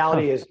results. The Huh.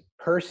 reality is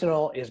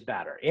personal is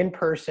better. In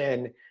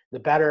person, the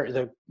better,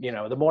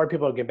 the more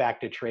people get back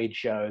to trade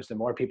shows, the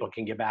more people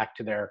can get back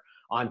to their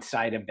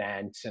on-site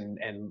events and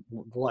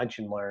lunch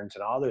and learns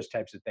and all those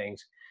types of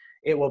things.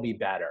 It will be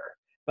better.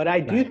 But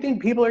I do Right.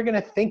 think people are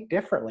going to think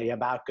differently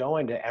about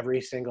going to every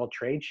single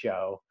trade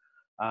show,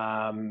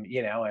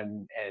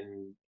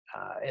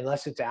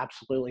 unless it's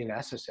absolutely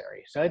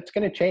necessary. So it's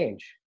going to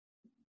change.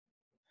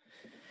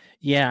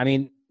 Yeah, I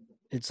mean,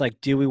 it's like,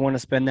 do we want to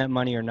spend that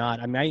money or not?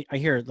 I mean, I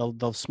hear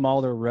the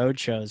smaller road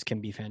shows can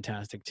be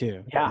fantastic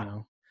too, Yeah,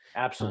 um,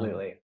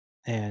 absolutely.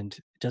 and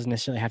it doesn't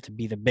necessarily have to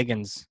be the big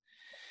ones.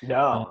 Uh,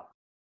 No.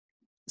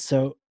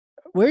 so,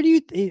 where do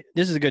you?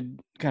 This is a good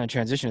kind of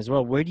transition as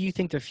well. Where do you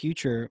think the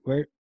future?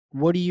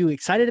 What are you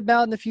excited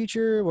about in the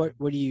future? What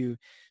are you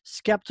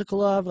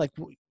skeptical of? Like,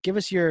 give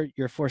us your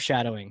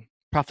foreshadowing,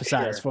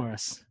 prophesize Sure. for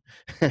us.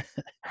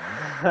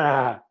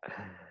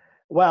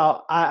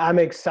 Well, I'm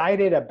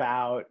excited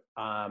about,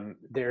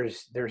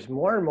 there's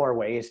more and more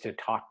ways to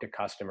talk to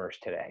customers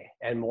today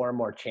and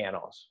more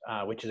channels,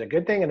 which is a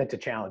good thing and it's a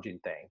challenging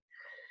thing.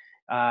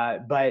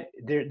 But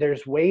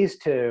there's ways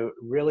to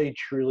really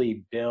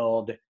truly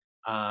build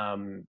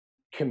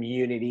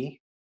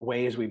community,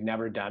 ways we've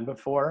never done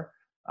before.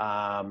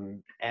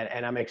 And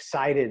I'm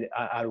excited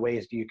on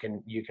ways you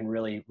can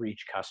really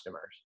reach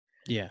customers.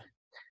 Yeah.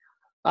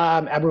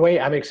 I'm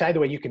excited the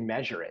way you can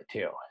measure it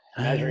too.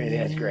 Measuring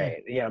is Uh,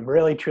 great.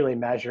 Really truly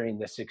measuring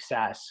the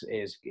success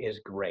is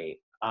great.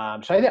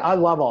 So I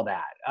love all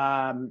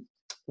that.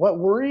 What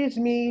worries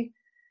me,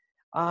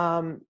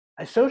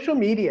 social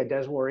media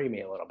does worry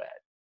me a little bit.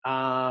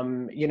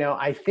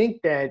 I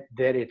think that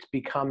it's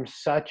become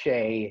such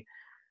an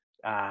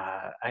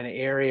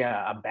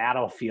area, a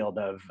battlefield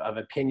of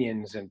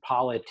opinions and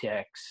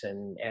politics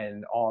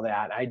and all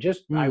that. I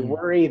hmm.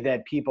 worry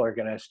that people are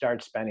going to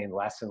start spending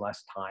less and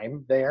less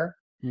time there.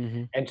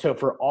 Hmm. And so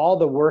for all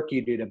the work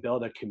you do to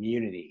build a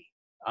community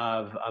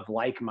of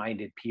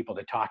like-minded people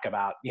to talk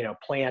about,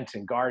 plants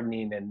and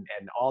gardening and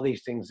all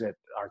these things that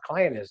our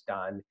client has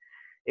done,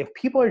 if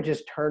people are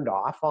just turned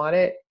off on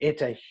it,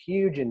 it's a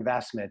huge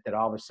investment that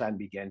all of a sudden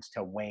begins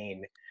to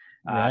wane,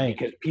 Right.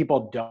 because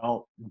people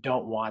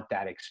don't want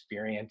that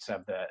experience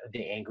of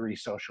the angry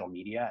social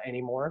media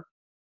anymore.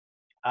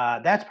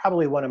 That's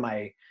probably one of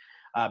my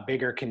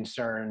bigger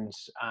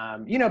concerns.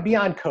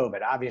 Beyond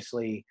COVID,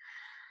 obviously,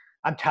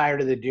 I'm tired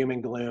of the doom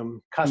and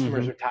gloom.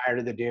 Customers Hmm. are tired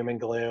of the doom and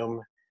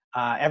gloom.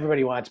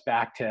 Everybody wants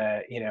back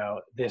to,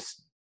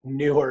 this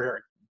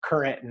newer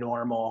current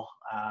normal,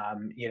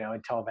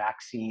 until a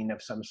vaccine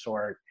of some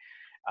sort.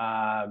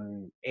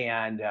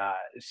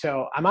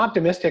 So I'm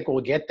optimistic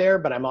we'll get there,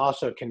 but I'm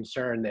also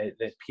concerned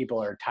that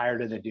people are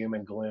tired of the doom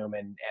and gloom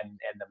and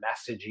the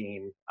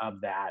messaging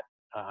of that.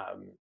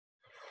 Um,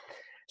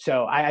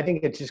 so I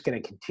think it's just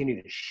going to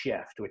continue to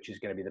shift, which is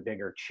going to be the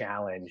bigger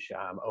challenge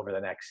over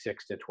the next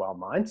 6 to 12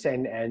 months.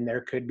 And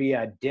there could be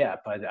a dip,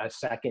 a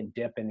second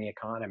dip in the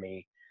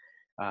economy,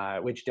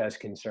 which does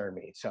concern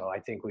me. So I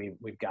think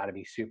we've got to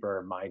be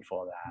super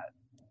mindful of that.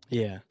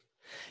 Yeah.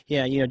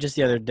 Yeah. Just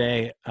the other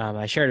day,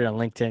 I shared it on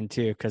LinkedIn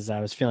too, because I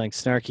was feeling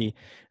snarky.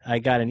 I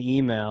got an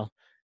email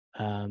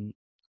um,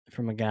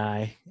 from a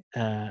guy,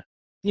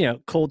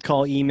 cold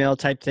call email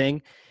type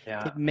thing.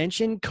 Yeah. It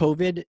mentioned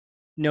COVID.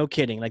 No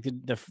kidding. Like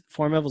the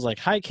format was like,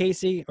 "Hi,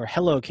 Casey," or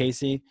 "Hello,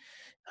 Casey,"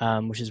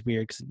 which is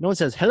weird because no one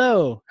says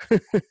hello.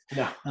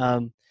 No.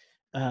 um,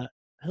 uh,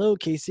 Hello,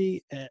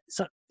 Casey.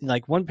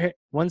 Like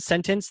one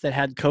sentence that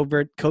had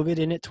COVID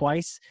in it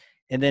twice,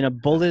 and then a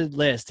bulleted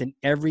list, and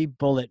every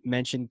bullet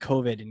mentioned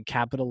COVID in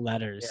capital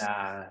letters.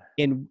 Yeah.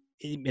 At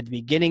the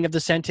beginning of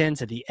the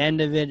sentence, at the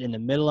end of it, in the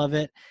middle of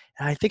it,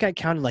 and I think I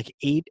counted like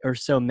 8 or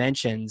so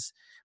mentions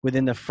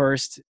within the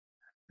first,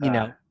 you Uh,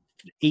 know,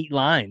 8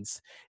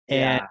 lines,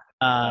 and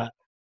yeah. uh,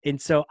 and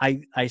so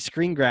I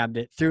screen grabbed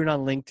it, threw it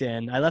on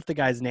LinkedIn. I left the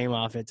guy's name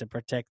off it to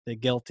protect the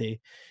guilty,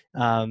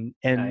 and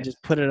Nice.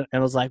 just put it.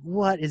 And was like,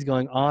 "What is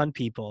going on,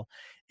 people?"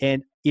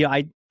 And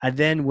I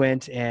then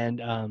went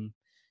and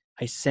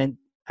I sent.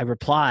 I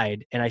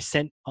replied, and I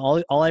sent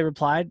all I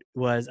replied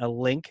was a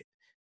link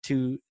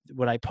to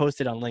what I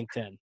posted on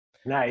LinkedIn.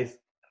 Nice.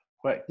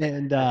 What?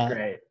 And That's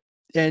great.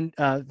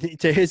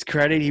 to his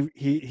credit,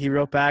 he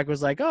wrote back,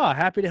 was like, "Oh,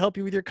 happy to help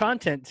you with your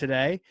content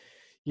today.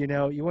 You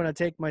want to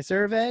take my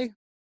survey?"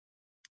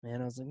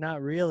 And I was like,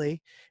 "Not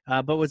really."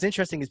 But what's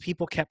interesting is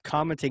people kept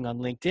commenting on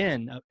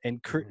LinkedIn,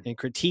 and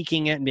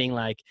critiquing it and being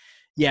like,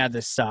 "Yeah,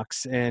 this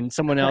sucks." And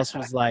someone else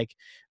was like,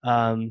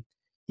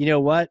 "You know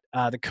what?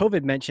 The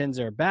COVID mentions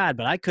are bad,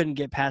 but I couldn't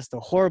get past the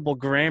horrible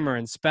grammar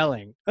and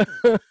spelling."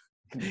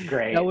 Now,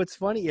 Great. what's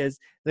funny is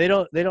they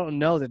don't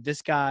know that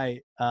this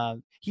guy.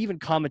 He even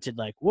commented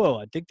like, "Whoa,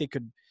 I think they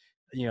could,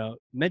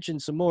 mention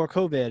some more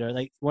COVID," or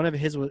like one of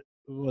his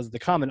was the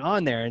comment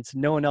on there, and so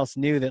no one else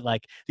knew that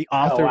like the Oh,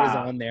 author was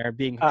wow. on there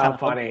being kind Oh, of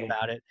humble funny.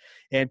 about it,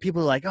 and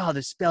people were like, "Oh,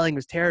 the spelling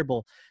was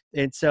terrible,"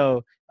 and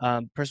so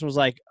person was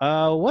like,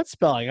 what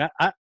spelling?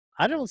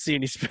 I don't see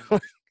any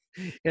spelling."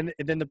 And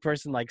then the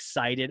person like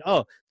cited,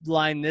 "Oh,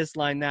 line this,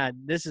 line that.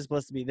 This is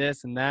supposed to be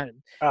this and that."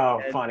 Oh,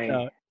 And so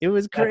funny. it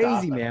was That's crazy,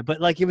 awesome. man.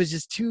 But like it was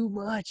just too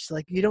much.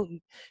 Like you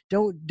don't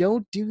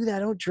do that.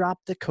 Don't drop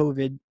the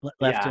COVID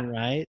left Yeah. and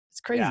right. It's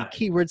crazy. Yeah.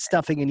 Keyword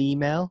stuffing an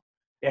email.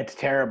 It's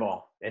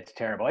terrible. It's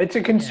terrible. It's a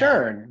Yeah.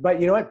 concern, but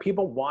you know what?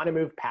 People want to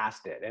move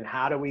past it. And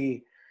how do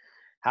we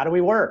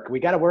work? We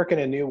got to work in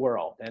a new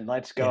world, and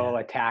let's Yeah. go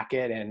attack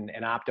it and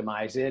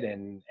optimize it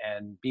and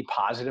be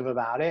positive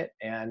about it.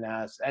 And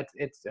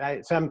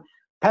so I'm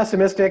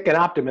pessimistic and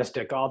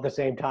optimistic all at the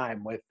same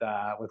time with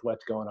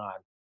what's going on.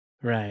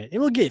 Right. And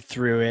we'll get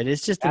through it.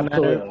 It's just a matter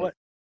of Absolutely.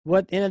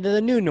 what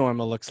the new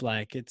normal looks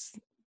like. It's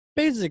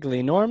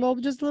basically normal,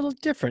 but just a little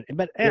different.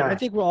 But I Yeah,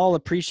 think we'll all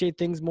appreciate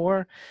things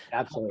more.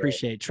 I'll absolutely.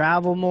 appreciate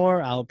travel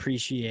more. I'll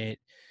appreciate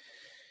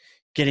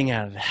getting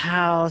out of the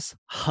house,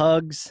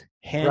 hugs,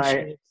 Right.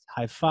 handshakes,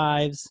 high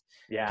fives,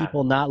 Yeah.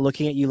 people not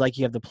looking at you like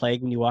you have the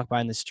plague when you walk by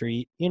in the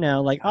street,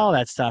 like Yeah. all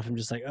that stuff. I'm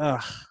just like,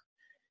 ugh,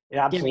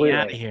 Yeah, get me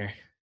out of absolutely. here.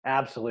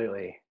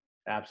 Absolutely.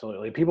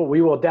 Absolutely.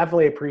 We will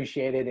definitely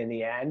appreciate it in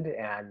the end.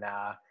 And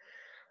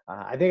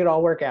I think it'll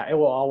all work out. It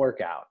will all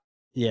work out.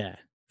 Yeah,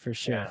 for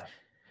sure. Yeah.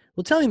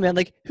 Well, tell me, man,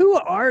 like, who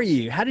are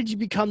you? How did you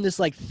become this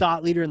like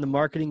thought leader in the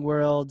marketing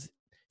world,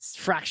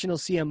 fractional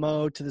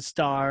CMO to the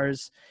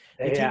stars?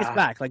 Like, take us Yeah.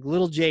 back, like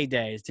little J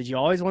days. Did you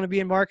always want to be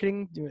in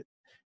marketing? Tell us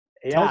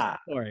Yeah.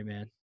 the story,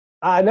 man.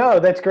 No,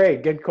 that's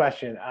great. Good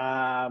question.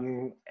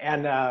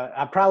 And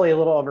I'm probably a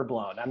little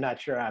overblown. I'm not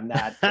sure I'm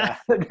that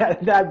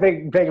that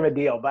big of a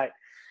deal, but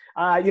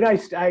I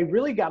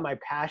really got my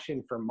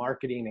passion for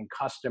marketing and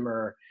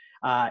customer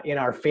in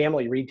our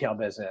family retail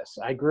business.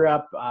 I grew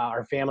up.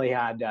 Our family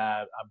had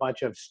a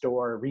bunch of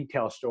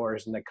retail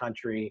stores in the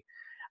country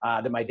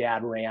that my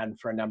dad ran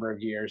for a number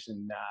of years,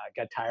 and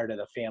got tired of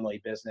the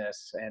family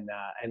business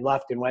and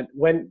left and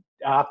went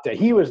off to.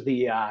 He was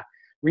the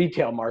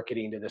retail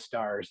marketing to the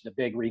stars, the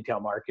big retail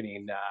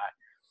marketing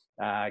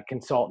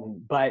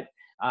consultant. But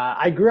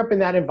I grew up in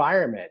that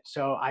environment.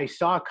 So I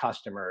saw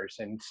customers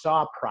and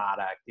saw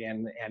product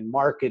and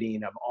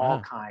marketing of all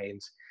Wow.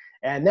 kinds.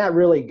 And that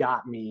really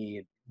got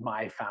me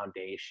my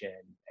foundation.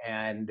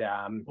 And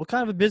What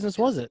kind of a business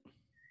was it?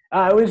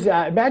 it was,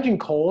 imagine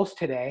Kohl's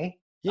today.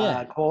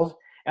 Yeah. Kohl's,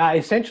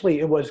 essentially,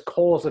 it was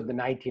Kohl's of the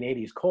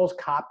 1980s. Kohl's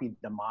copied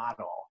the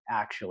model,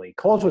 actually.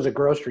 Kohl's was a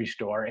grocery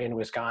store in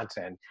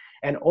Wisconsin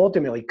and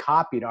ultimately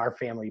copied our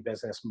family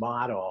business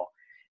model.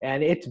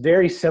 And it's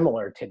very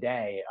similar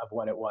today of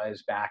what it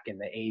was back in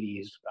the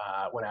 80s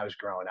when I was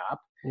growing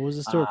up. What was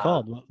the store Uh,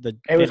 called? The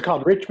it was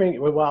called Richmond.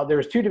 Well, there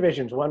was two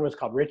divisions. One was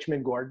called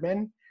Richmond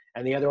Gordman,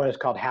 and the other one is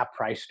called Half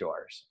Price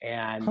Stores.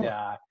 And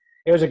huh.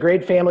 it was a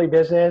great family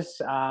business,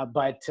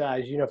 but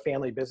as you know,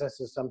 family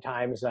businesses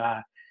sometimes,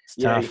 It's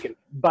you tough. can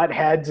butt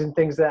heads and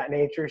things of that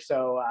nature.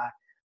 So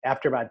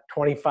after about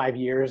 25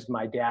 years,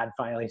 my dad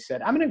finally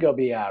said, "I'm going to go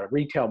be a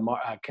retail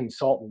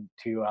consultant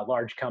to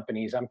large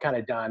companies. I'm kind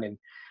of done, and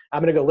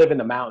I'm going to go live in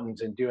the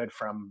mountains and do it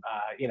from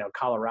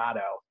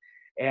Colorado."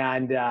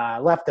 And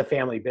left the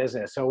family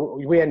business. So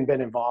we hadn't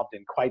been involved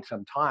in quite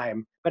some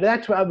time, but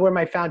that's where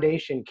my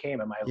foundation came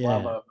and my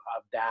love Yeah. of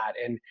that.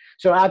 And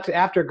so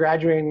after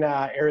graduating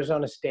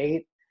Arizona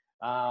State,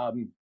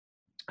 um,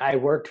 I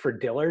worked for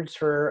Dillard's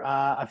for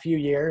a few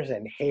years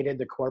and hated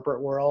the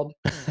corporate world.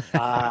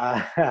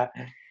 Uh,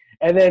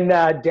 and then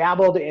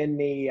dabbled in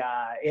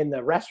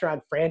the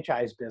restaurant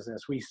franchise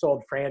business. We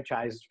sold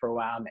franchises for a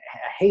while and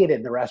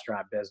hated the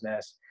restaurant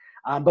business,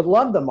 but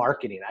loved the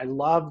marketing. I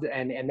loved,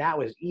 and that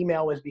was,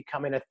 email was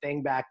becoming a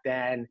thing back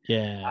then.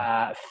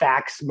 Yeah.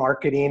 Fax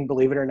marketing,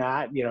 believe it or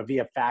not,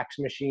 via fax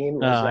machine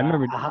Oh, was I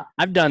remember.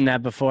 I've done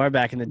that before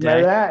back in the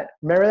remember day. that?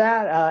 Remember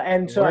that?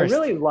 And The so I worst.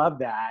 really loved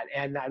that,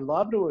 and I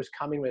loved what was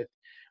coming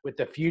with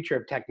the future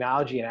of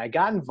technology. And I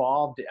got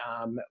involved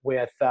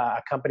with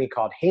a company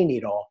called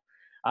Hayneedle,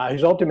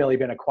 who's ultimately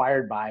been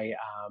acquired by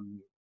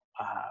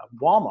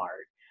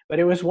Walmart. But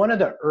it was one of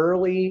the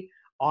early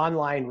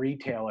online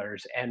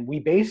retailers, and we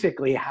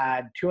basically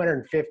had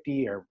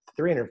 250 or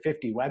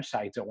 350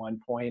 websites at one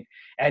point,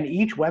 and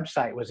each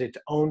website was its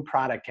own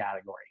product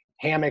category.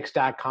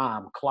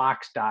 Hammocks.com,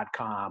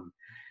 clocks.com,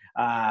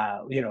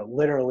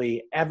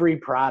 literally every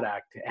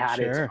product had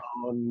its Sure.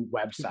 own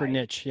Super website.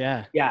 niche.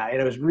 Yeah. Yeah, and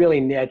it was really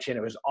niche, and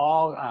it was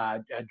all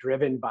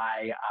driven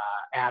by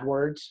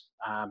AdWords,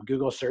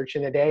 Google search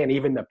in the day, and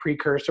even the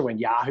precursor when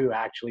Yahoo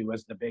actually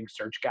was the big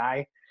search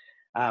guy.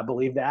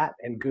 Believe that,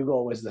 and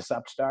Google was the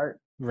upstart.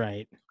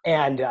 Right.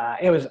 And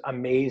it was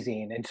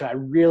amazing. And so I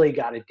really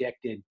got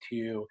addicted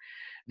to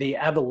the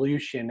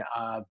evolution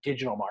of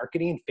digital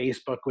marketing.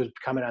 Facebook was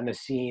coming on the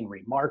scene,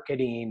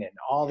 remarketing, and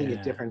all these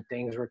Yeah. different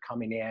things were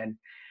coming in.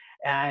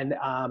 And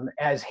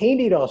as Hey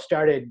Needle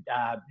started,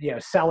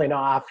 selling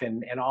off,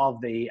 and all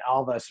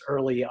of us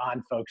early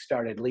on folks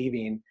started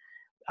leaving,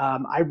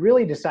 I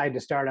really decided to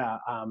start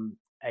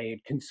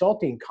a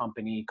consulting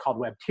company called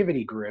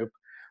Webtivity Group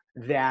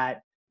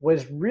that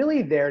was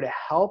really there to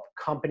help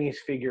companies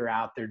figure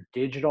out their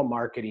digital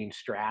marketing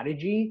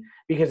strategy.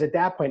 Because at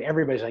that point,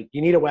 everybody's like,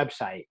 you need a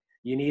website,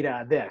 you need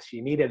a this,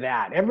 you need a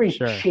that. Everybody's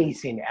Sure.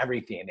 chasing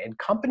everything. And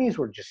companies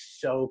were just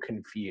so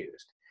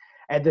confused.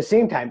 At the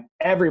same time,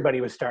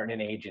 everybody was starting an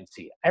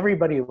agency.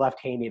 Everybody who left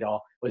Hayneedle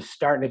was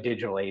starting a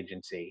digital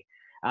agency.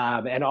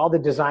 And all the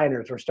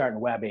designers were starting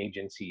web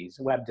agencies,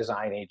 web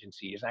design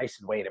agencies. And I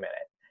said, wait a minute,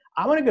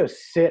 I want to go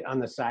sit on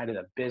the side of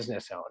the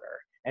business owner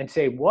and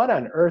say, what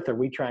on earth are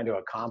we trying to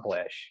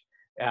accomplish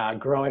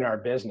growing our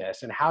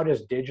business? And how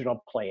does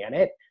digital play in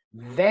it?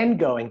 Then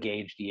go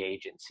engage the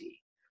agency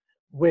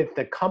with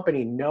the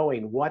company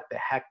knowing what the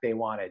heck they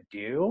want to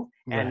do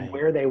and Right.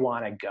 where they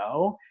want to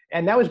go.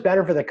 And that was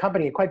better for the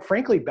company, and quite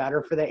frankly,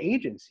 better for the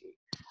agency.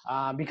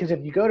 Because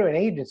if you go to an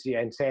agency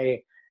and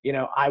say,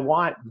 I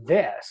want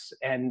this,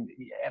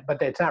 but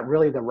that's not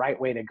really the right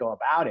way to go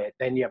about it,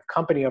 then you have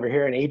company over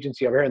here and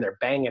agency over here, and they're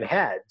banging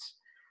heads.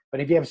 But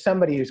if you have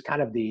somebody who's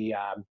kind of the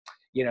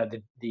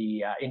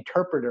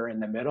interpreter in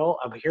the middle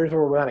of, here's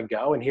where we want to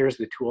go and here's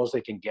the tools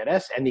they can get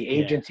us, and the Yeah.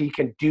 agency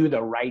can do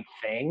the right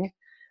thing,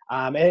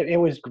 it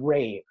was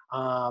great.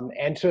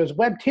 And so as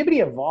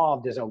Webtivity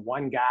evolved as a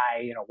one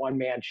guy, one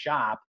man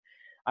shop,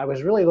 I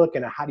was really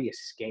looking at how do you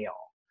scale.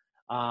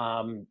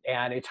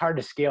 And it's hard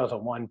to scale as a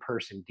one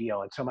person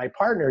deal. And so my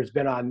partner has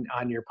been on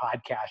your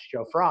podcast,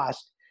 Joe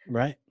Frost.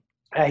 Right.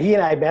 He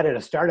and I met at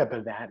a startup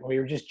event. We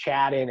were just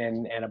chatting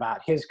and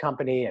about his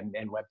company and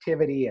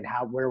Webtivity and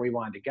where we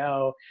wanted to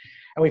go.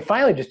 And we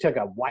finally just took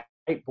a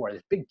whiteboard,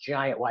 this big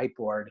giant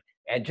whiteboard,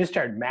 and just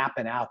started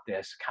mapping out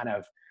this kind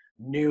of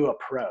new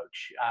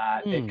approach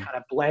that Hmm. kind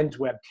of blends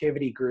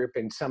Webtivity Group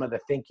and some of the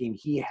thinking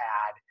he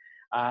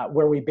had,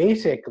 where we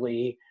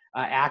basically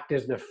act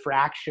as the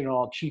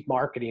fractional chief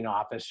marketing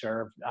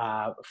officer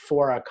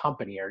for a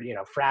company, or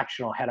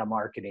fractional head of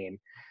marketing.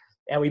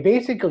 And we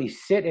basically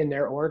sit in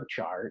their org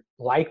chart,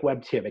 like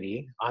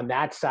Webtivity, on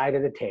that side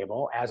of the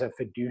table as a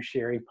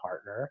fiduciary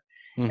partner.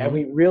 And Mm-hmm.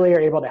 we really are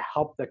able to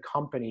help the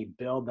company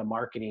build the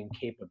marketing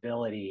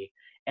capability.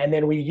 And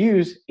then we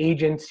use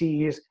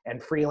agencies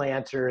and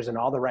freelancers and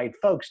all the right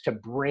folks to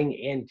bring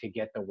in to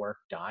get the work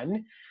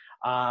done.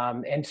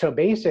 And so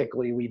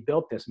basically we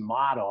built this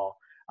model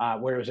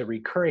where it was a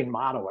recurring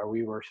model where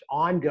we were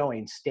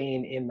ongoing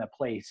staying in the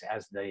place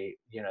as the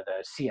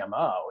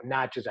CMO,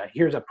 not just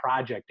here's a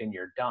project and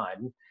you're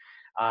done.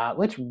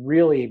 Let's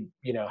really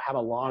have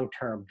a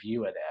long-term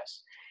view of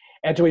this.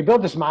 And so we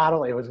built this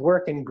model. It was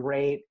working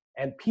great.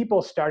 And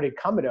people started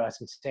coming to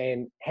us and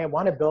saying, hey, I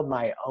want to build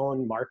my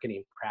own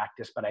marketing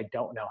practice, but I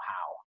don't know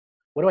how.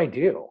 What do I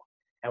do?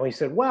 And we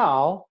said,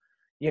 well,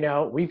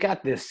 we've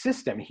got this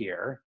system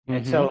here.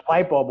 And so the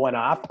light bulb went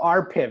off.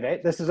 Our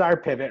pivot. This is our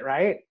pivot,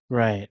 right?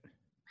 Right.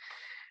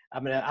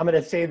 I'm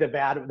gonna say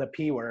the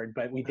P word,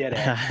 but we did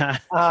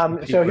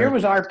it. So here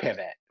was our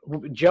pivot.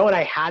 Joe and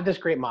I had this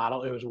great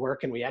model. It was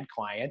working. We had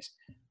clients.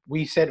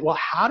 We said, well,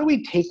 how do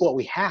we take what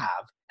we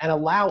have and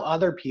allow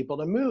other people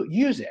to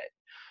use it?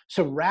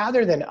 So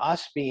rather than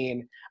us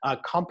being a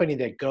company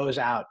that goes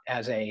out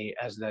as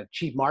the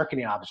chief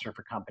marketing officer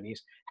for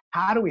companies,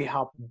 how do we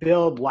help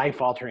build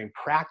life-altering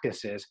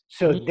practices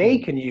so they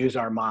can use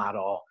our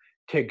model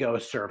to go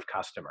serve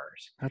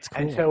customers? That's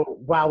cool. And so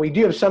while we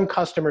do have some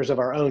customers of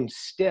our own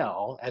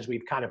still, as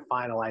we've kind of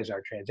finalized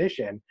our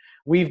transition,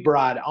 we've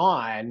brought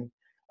on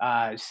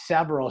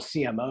several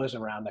CMOs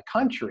around the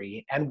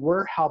country, and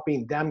we're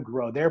helping them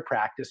grow their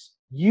practice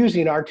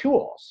using our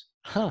tools.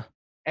 Huh.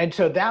 And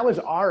so that was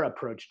our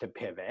approach to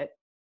pivot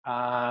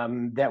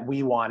that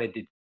we wanted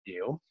to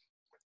do.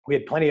 We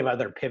had plenty of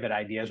other pivot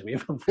ideas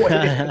we've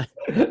avoided.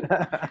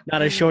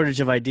 Not a shortage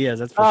of ideas,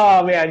 that's for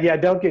sure. Oh man, yeah,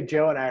 don't get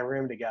Joe and I a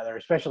room together,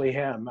 especially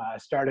him,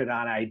 started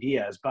on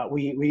ideas. But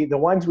we the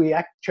ones we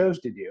chose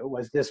to do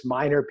was this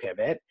minor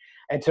pivot.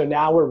 And so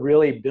now we're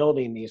really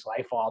building these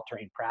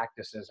life-altering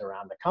practices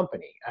around the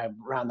company,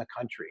 around the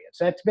country. And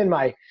so that's been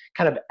my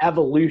kind of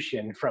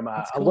evolution from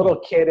a little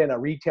kid in a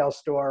retail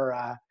store,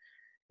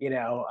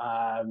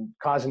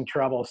 causing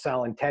trouble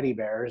selling teddy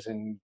bears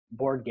and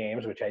board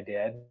games, which I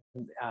did,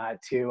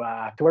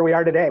 to where we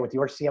are today with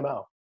your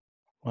CMO.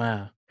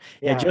 Wow.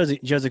 Yeah,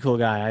 Joe's a cool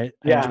guy.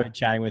 I enjoyed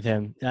chatting with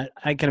him.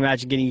 I can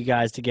imagine getting you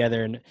guys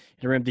together in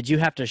a room. Did you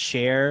have to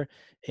share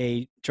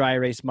a dry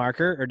erase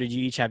marker, or did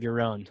you each have your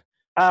own?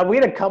 We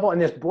had a couple in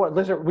this board.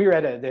 Listen, we were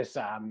at this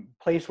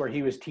place where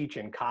he was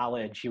teaching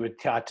college. He would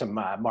taught some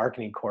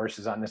marketing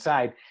courses on the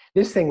side.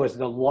 This thing was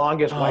the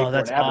longest whiteboard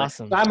that's ever.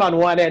 Awesome. So I'm on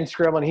one end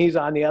scribbling, he's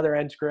on the other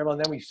end scribbling,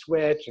 and then we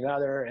switch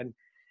another. And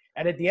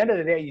at the end of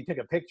the day, you took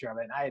a picture of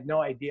it, and I had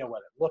no idea what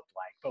it looked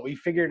like. But we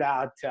figured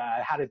out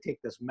how to take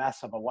this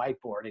mess of a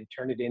whiteboard and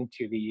turn it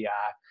into the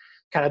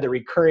kind of the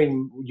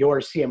recurring your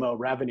CMO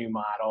revenue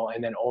model,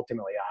 and then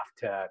ultimately off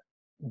to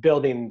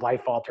building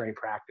life-altering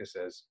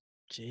practices.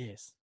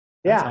 Jeez.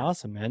 That's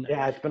awesome, man.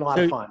 Yeah, it's been a lot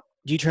of fun.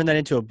 Do you turn that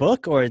into a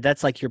book, or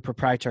that's like your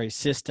proprietary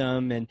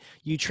system and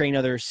you train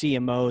other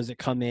CMOs that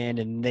come in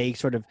and they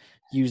sort of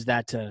use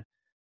that to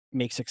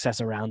make success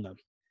around them?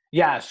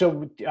 Yeah.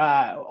 So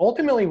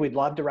ultimately we'd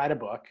love to write a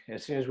book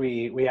as soon as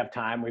we have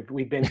time.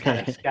 We've been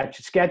kind of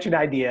sketching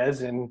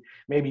ideas, and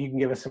maybe you can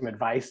give us some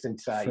advice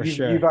since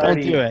you've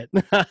already, don't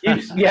do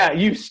it.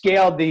 You've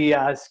scaled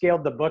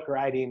the book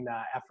writing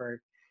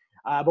effort.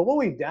 But what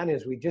we've done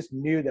is we just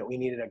knew that we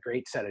needed a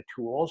great set of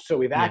tools. So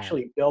we've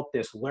actually built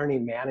this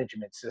learning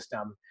management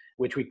system,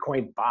 which we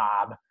coined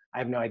Bob. I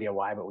have no idea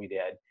why, but we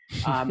did.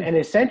 And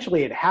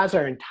essentially it has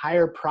our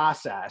entire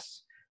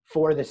process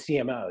for the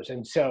CMOs.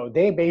 And so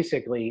they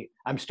basically,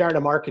 I'm starting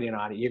a marketing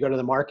audit. You go to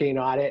the marketing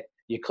audit,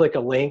 you click a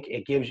link,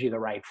 it gives you the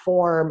right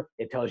form.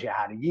 It tells you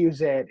how to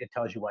use it. It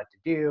tells you what to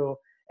do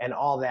and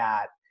all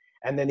that.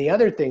 And then the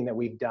other thing that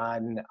we've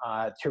done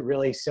to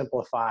really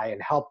simplify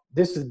and help,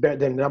 this is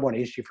the number one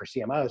issue for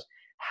CMOs,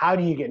 how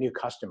do you get new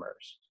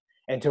customers?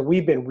 And so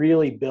we've been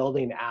really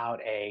building out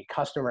a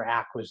customer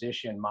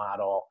acquisition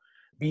model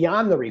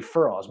beyond the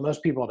referrals.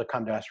 Most people to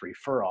come to us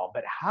referral,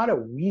 but how do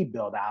we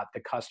build out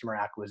the customer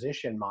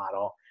acquisition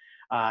model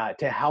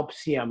to help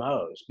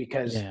CMOs?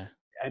 Because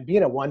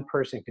being a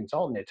one-person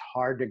consultant, it's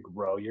hard to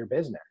grow your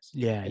business. So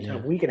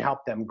if we can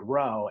help them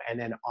grow and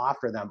then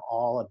offer them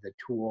all of the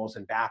tools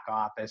and back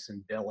office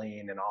and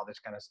billing and all this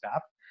kind of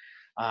stuff,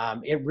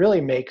 it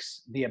really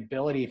makes the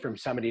ability from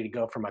somebody to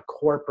go from a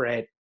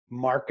corporate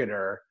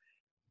marketer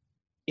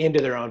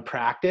into their own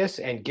practice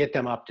and get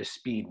them up to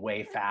speed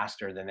way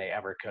faster than they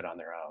ever could on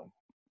their own.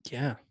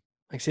 Yeah,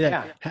 I see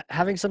that.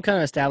 Having some kind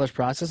of established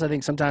process, I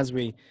think sometimes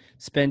we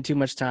spend too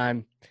much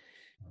time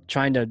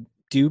trying to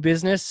do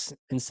business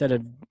instead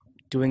of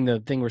doing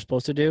the thing we're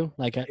supposed to do.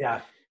 Like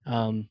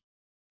the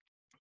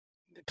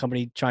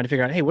company trying to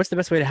figure out, hey, what's the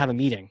best way to have a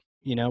meeting?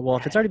 Well,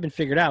 if it's already been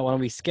figured out, why don't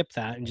we skip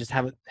that and just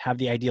have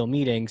the ideal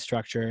meeting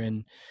structure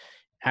and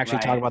actually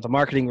talk about the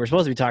marketing we're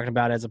supposed to be talking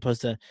about, as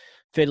opposed to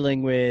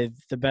fiddling with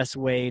the best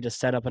way to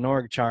set up an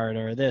org chart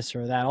or this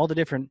or that, all the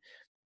different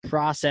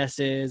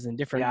processes and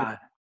different,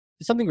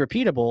 something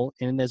repeatable.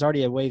 And there's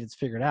already a way that's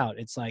figured out.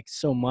 It's like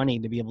so money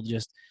to be able to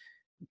just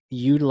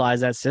utilize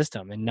that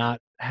system and not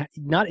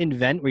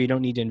invent where you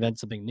don't need to invent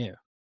something new.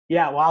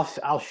 Yeah. Well,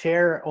 I'll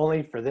share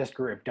only for this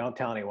group. Don't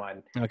tell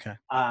anyone. Okay.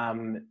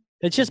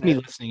 It's just me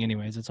listening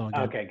anyways. It's all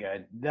good. Okay,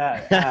 good.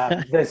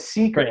 The Right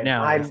secret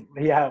now, at least.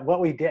 behind, yeah, what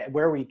we did,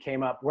 where we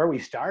came up, where we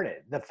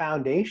started, the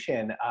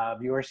foundation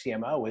of your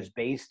CMO was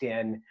based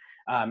in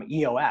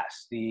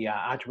EOS, the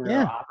Entrepreneurial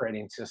Yeah,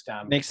 Operating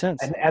System, makes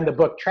sense. and the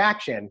book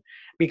Traction,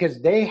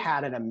 because they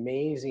had an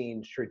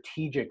amazing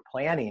strategic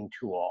planning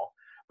tool.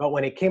 But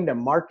when it came to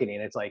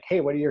marketing, it's like, hey,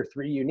 what are your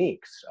three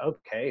uniques?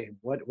 Okay,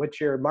 what's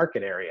your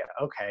market area?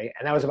 Okay,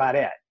 and that was about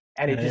it.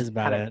 And it That is just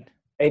about kind of it.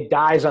 it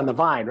dies on the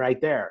vine right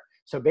there.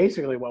 So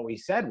basically, what we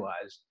said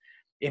was,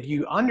 if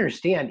you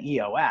understand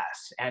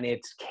EOS and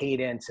its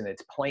cadence and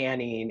its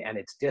planning and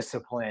its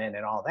discipline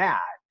and all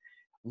that,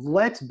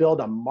 let's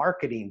build a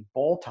marketing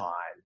bolt on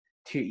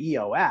to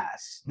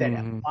EOS that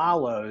Hmm.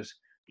 follows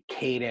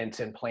cadence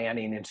and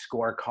planning and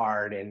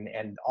scorecard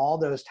and all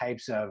those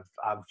types of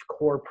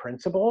core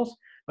principles.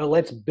 But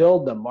let's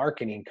build the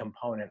marketing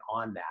component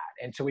on that.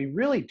 And so we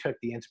really took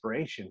the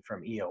inspiration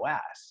from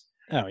EOS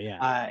Oh yeah.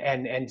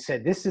 and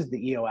said, this is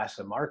the EOS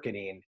of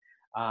marketing,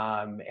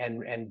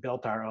 and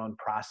built our own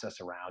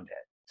process around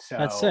it.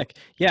 That's So sick.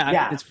 Yeah,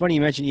 yeah, it's funny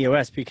you mentioned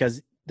EOS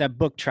because that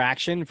book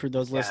Traction, for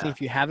those listening, yeah,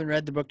 if you haven't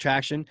read the book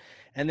Traction,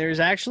 and there's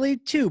actually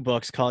two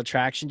books called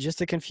Traction just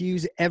to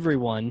confuse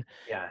everyone,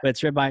 yeah, but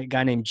it's read by a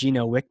guy named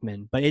Gino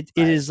Wickman. But it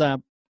right, is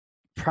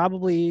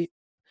probably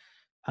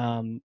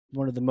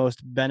one of the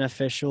most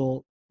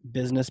beneficial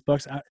business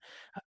books. Would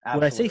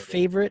I say absolutely,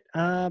 favorite?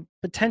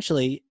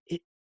 Potentially,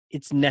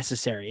 it's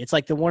necessary. It's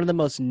like the one of the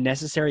most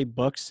necessary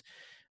books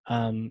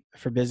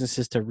for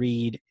businesses to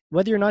read,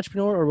 whether you're an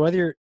entrepreneur or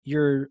whether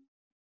you're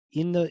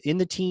in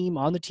the team,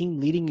 on the team,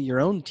 leading your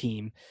own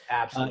team. It's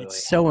absolutely,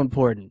 so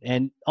important.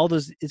 And all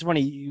those, it's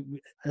funny,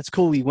 that's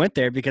cool you went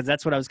there because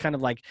that's what I was kind of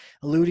like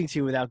alluding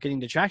to without getting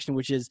to Traction,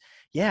 which is,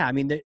 yeah, I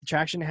mean, the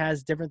Traction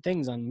has different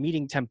things on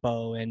meeting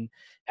tempo and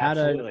how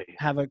to absolutely,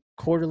 have a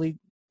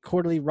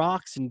quarterly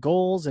rocks and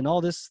goals and all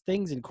this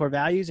things and core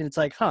values. And it's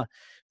like,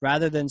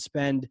 rather than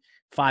spend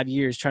 5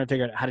 years trying to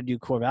figure out how to do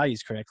core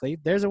values correctly,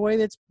 there's a way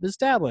that's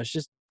established.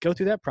 Just go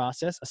through that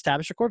process,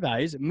 establish your core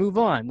values, move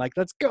on. Like,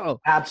 let's go.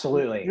 We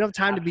absolutely, don't have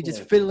time to be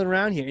just absolutely. fiddling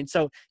around here. And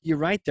so you're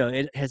right, though.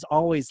 It has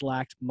always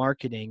lacked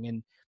marketing.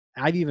 And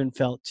I've even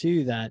felt,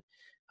 too, that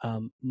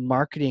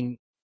marketing,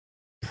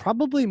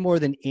 probably more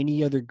than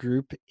any other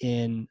group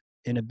in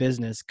a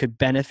business, could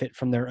benefit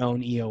from their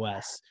own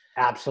EOS.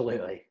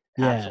 Absolutely.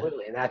 Yeah,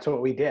 Absolutely. And that's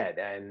what we did.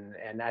 And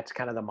that's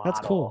kind of the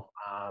that's cool.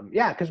 model.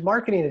 Yeah, because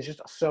marketing is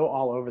just so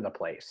all over the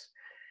place.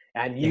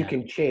 And you Yeah.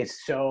 can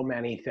chase so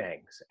many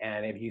things.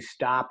 And if you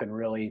stop and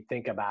really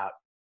think about,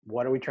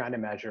 what are we trying to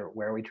measure?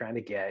 Where are we trying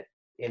to get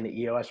in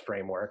the EOS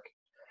framework?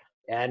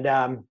 And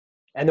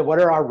and then what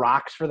are our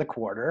rocks for the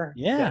quarter,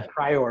 the Yeah.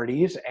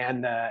 priorities,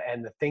 and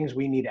the things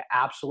we need to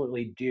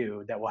absolutely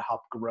do that will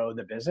help grow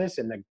the business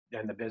and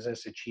the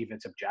business achieve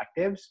its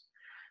objectives.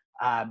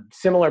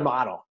 Similar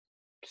model.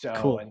 So,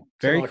 Cool. and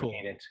Very similar cool.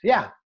 cadence.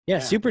 Yeah. Yeah, Yeah.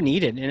 super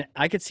needed. And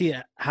I could see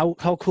how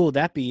cool would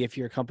that be if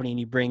you're a company and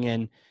you bring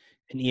in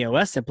an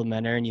EOS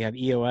implementer and you have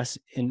EOS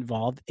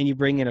involved and you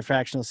bring in a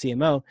fractional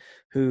CMO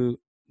who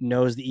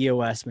knows the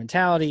EOS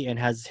mentality and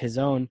has his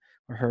own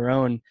or her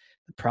own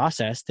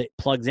process that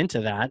plugs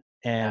into that.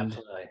 And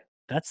Absolutely.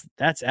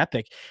 that's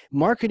epic.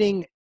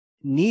 Marketing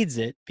needs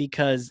it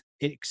because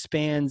it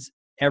expands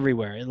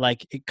everywhere.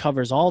 Like, it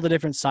covers all the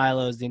different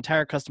silos, the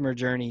entire customer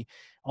journey,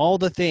 all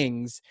the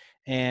things,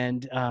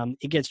 and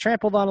it gets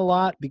trampled on a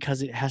lot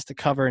because it has to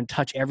cover and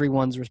touch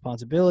everyone's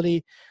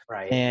responsibility.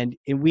 Right. And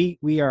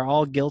we are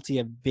all guilty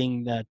of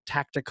being the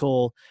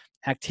tactical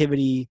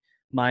activity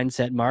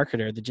mindset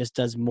marketer that just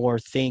does more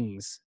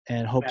things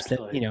and hopes that,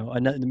 Absolutely.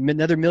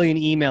 another million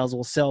emails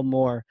will sell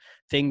more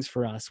things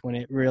for us, when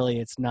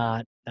it's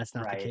not. That's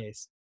not the Right.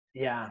 case.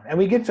 Yeah. And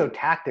we get so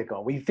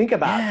tactical. We think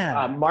about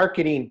Yeah.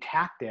 marketing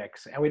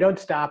tactics, and we don't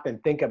stop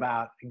and think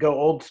about, go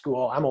old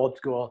school. I'm old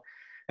school,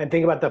 and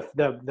think about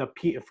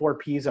four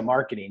P's of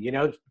marketing.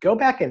 Go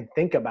back and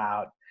think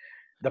about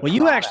the Well,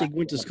 you actually product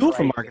went to and the school for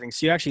pricing. marketing,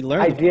 so you actually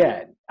learned I the 4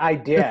 did. I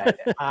did.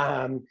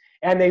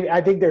 And I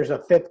think there's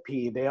a fifth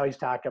P. They always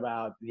talk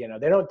about, they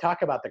don't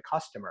talk about the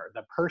customer,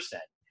 the person,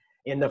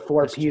 in the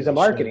four That's true. P's of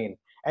They should. marketing.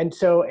 And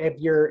so if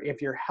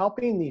you're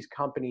helping these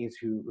companies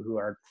who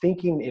are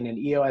thinking in an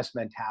EOS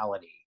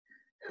mentality,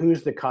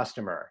 who's the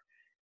customer?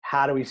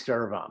 How do we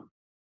serve them?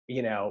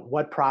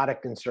 What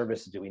product and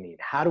services do we need?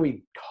 How do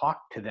we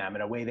talk to them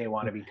in a way they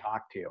want to be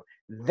talked to?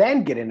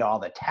 Then get into all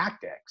the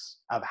tactics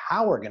of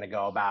how we're going to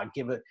go about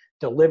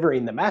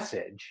delivering the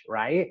message,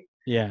 right?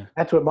 Yeah.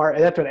 That's what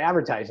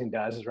advertising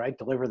does, is right,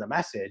 deliver the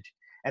message.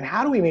 And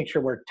how do we make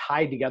sure we're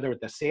tied together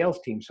with the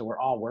sales team so we're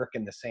all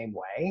working the same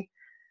way?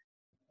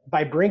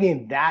 By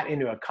bringing that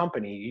into a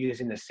company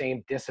using the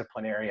same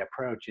disciplinary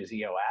approach as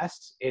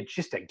EOS, it's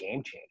just a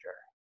game changer.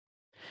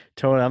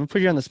 Totally. I'm gonna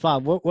put you on the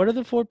spot. What are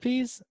the 4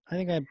 P's? I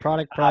think I had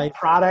product, price,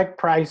 Product,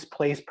 price,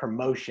 place,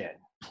 promotion. And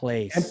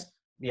place.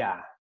 yeah,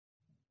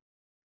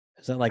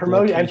 Is that like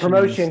promotion and location in the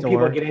promotion, people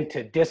store? get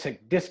into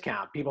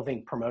discount. People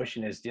think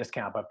promotion is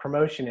discount, but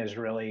promotion is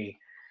really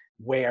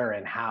where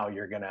and how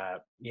you're gonna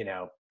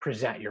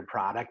present your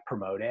product,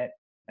 promote it,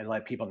 and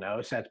let people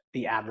know. So that's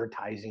the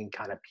advertising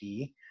kind of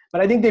P.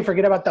 But I think they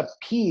forget about the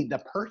P, the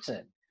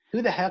person.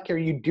 Who the heck are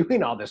you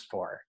doing all this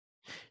for?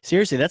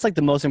 Seriously, that's like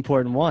the most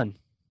important one.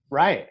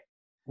 Right.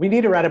 We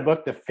need to write a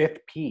book, The Fifth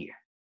P.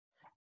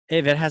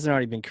 If it hasn't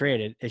already been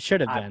created, it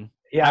should have been.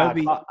 Yeah, I would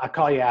be I'll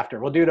call you after.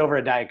 We'll do it over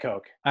a Diet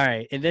Coke. all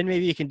right. And then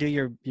maybe you can do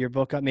your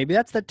book on, maybe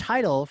that's the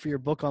title for your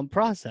book on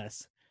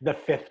process. The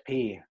Fifth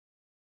P.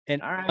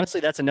 And All right.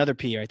 honestly, that's another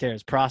P right there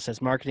is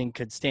process. Marketing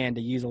could stand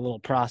to use a little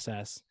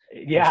process.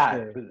 Yeah,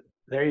 Sure.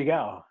 there you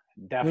go. I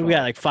mean, Definitely. we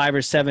got like 5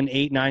 or 7,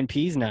 8, 9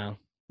 P's now.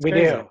 It's we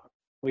crazy. do.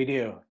 We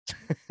do.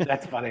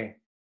 That's funny.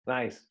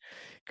 Nice.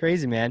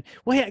 Crazy, man.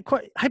 Well, hey,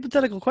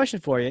 hypothetical question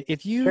for you.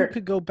 If you Sure.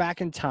 could go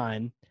back in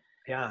time,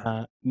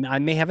 Yeah. I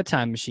may have a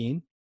time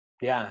machine.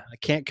 Yeah. I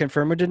can't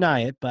confirm or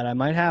deny it, but I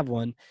might have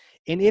one.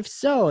 And if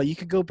so, you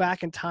could go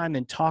back in time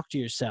and talk to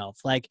yourself.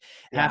 Like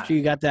after Yeah.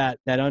 you got that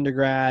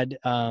undergrad,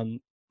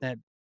 that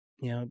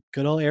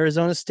good old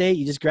Arizona State,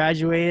 you just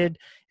graduated,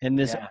 and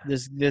Yeah.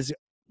 this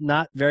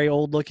not very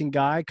old looking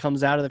guy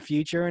comes out of the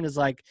future and is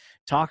like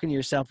talking to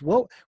yourself.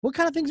 What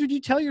kind of things would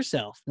you tell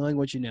yourself, knowing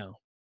what you know?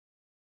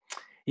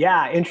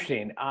 Yeah.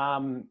 Interesting.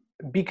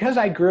 Because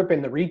I grew up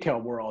in the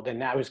retail world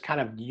and I was kind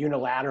of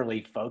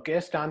unilaterally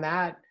focused on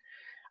that,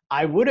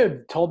 I would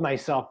have told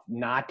myself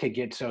not to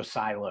get so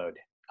siloed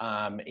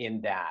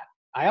in that.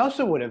 I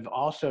also would have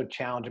also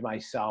challenged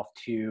myself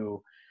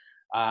to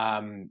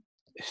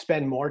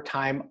spend more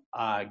time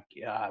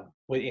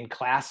in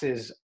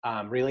classes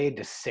related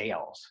to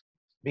sales,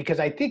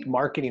 because I think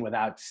marketing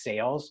without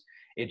sales,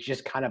 it's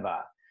just kind of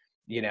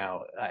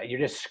you're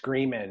just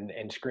screaming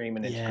and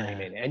screaming and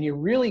screaming, and you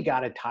really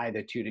got to tie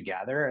the two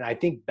together. And I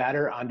think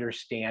better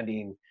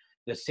understanding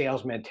the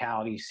sales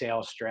mentality,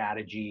 sales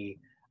strategy,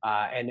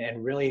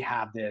 and really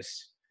have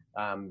this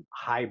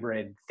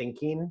hybrid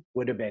thinking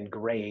would have been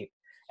great.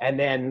 And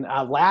then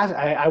I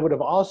would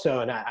have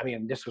also, and I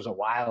mean, this was a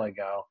while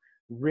ago,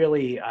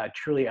 really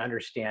truly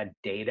understand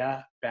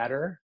data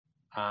better.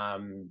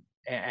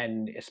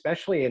 And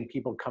especially in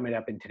people coming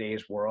up in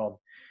today's world,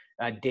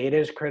 data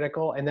is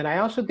critical. And then I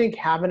also think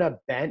having a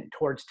bent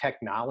towards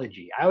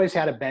technology. I always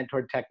had a bent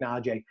toward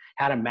technology. I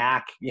had a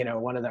Mac,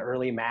 one of the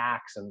early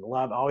Macs, and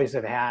always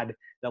have had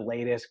the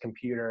latest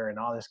computer and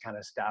all this kind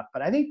of stuff.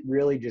 But I think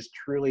really just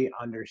truly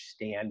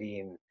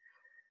understanding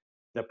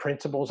the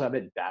principles of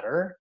it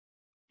better,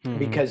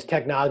 because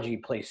technology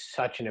plays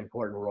such an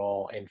important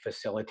role in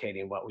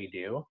facilitating what we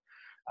do.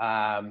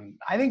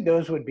 I think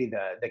those would be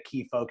the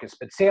key focus,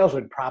 but sales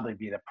would probably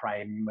be the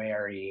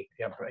primary,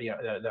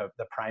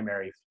 the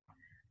primary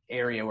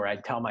area where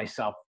I'd tell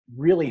myself,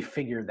 really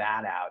figure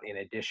that out in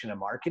addition to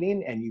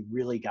marketing, and you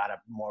really got a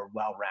more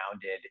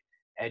well-rounded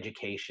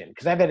education,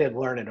 because I've had to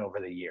learn it over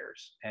the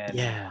years. And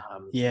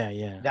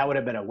that would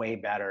have been a way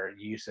better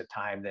use of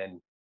time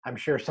than I'm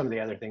sure some of the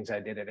other things I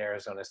did at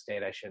Arizona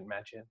State I shouldn't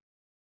mention.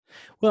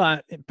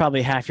 Well,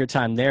 probably half your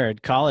time there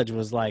at college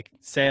was like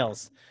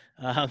sales.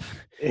 Um,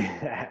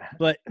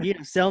 but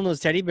selling those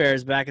teddy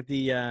bears back at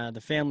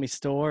the family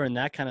store and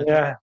that kind of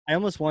thing. I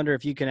almost wonder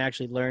if you can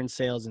actually learn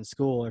sales in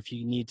school, or if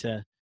you need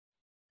to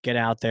get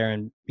out there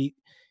and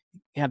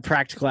have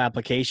practical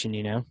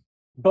application.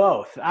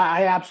 Both.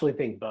 I absolutely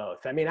think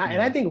both. I mean,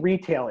 and I think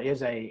retail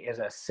is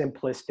a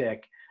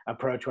simplistic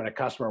approach when a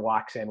customer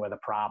walks in with a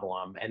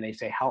problem and they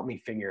say, help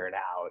me figure it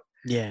out.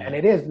 Yeah. And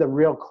it is the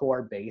real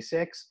core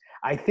basics.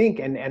 I think,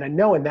 and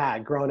knowing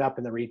that, growing up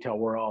in the retail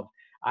world,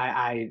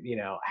 I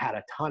had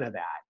a ton of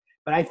that.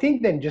 But I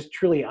think then just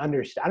truly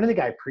understand, I don't think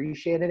I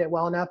appreciated it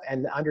well enough,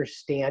 and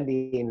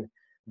understanding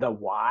the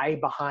why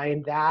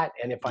behind that.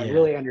 And if I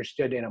really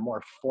understood in a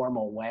more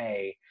formal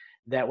way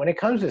that when it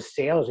comes to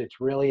sales,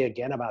 it's really,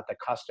 again, about the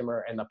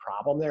customer and the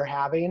problem they're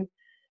having.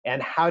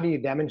 And how do you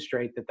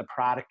demonstrate that the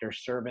product or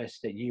service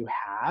that you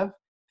have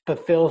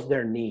fulfills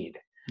their need?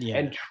 Yeah.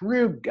 And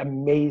true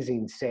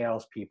amazing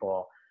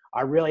salespeople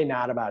are really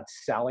not about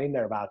selling.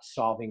 They're about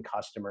solving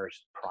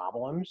customers'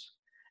 problems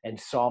and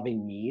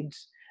solving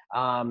needs.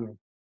 And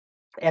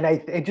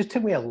it just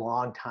took me a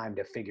long time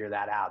to figure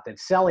that out, that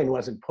selling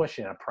wasn't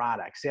pushing a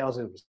product. Sales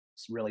was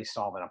really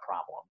solving a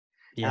problem.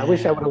 Yeah. And I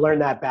wish I would have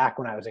learned that back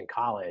when I was in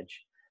college,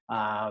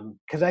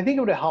 because I think it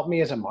would have helped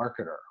me as a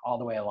marketer all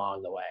the way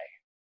along the way.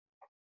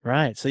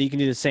 Right. So you can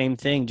do the same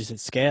thing just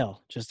at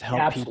scale, just to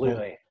help people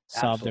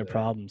solve their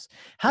problems.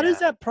 How does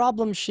that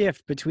problem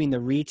shift between the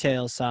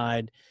retail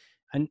side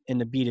and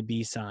the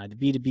B2B side,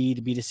 the B2B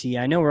to B2C?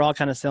 I know we're all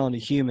kind of selling to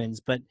humans,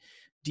 but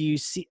do you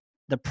see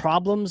the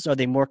problems? Are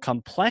they more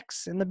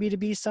complex in the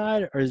B2B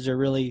side, or is there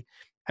really,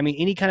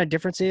 any kind of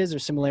differences or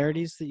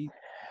similarities that you?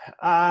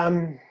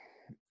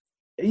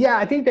 Yeah,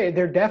 I think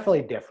they're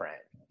definitely different.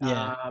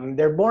 Yeah.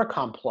 They're more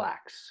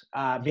complex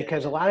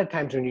because a lot of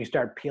times when you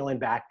start peeling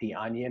back the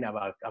onion of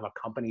a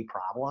company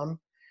problem,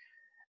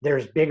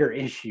 there's bigger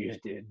issues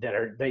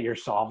that you're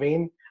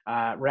solving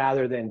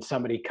rather than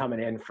somebody coming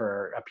in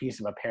for a piece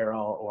of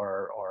apparel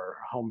or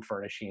home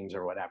furnishings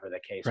or whatever the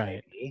case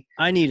may be.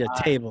 I need a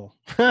table.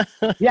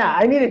 Yeah,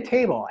 I need a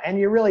table. And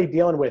you're really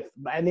dealing with,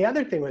 and the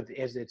other thing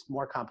is it's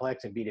more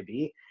complex in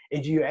B2B,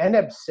 is you end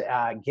up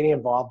getting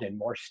involved in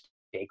more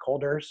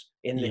stakeholders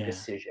in the Yeah.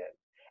 decision.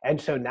 And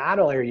so not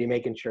only are you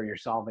making sure you're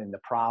solving the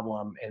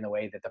problem in the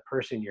way that the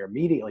person you're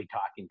immediately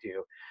talking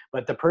to,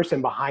 but the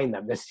person behind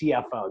them, the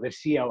CFO, the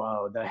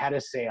COO, the head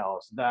of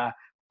sales, the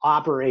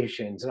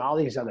operations, and all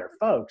these other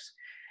folks.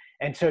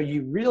 And so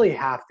you really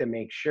have to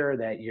make sure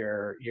that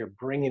you're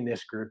bringing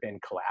this group in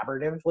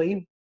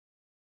collaboratively,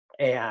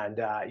 and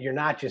you're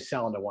not just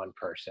selling to one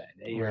person.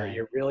 Right.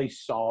 You're really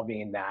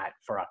solving that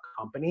for a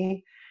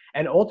company.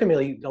 And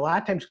ultimately, a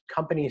lot of times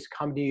companies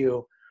come to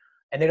you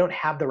and they don't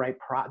have the right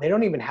they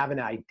don't even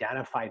haven't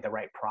identified the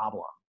right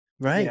problem.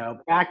 You Right. know,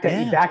 back to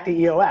Yeah. back to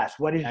EOS.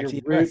 What is your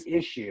Actually, root US.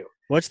 issue?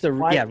 What's the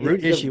What root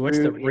is the issue? What's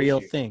the root real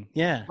issue? thing?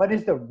 Yeah. What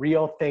is the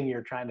real thing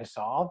you're trying to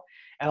solve?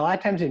 And a lot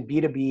of times in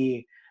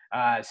B2B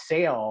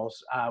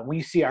sales,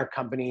 we see our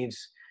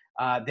companies,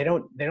 they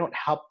don't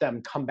help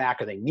them come back,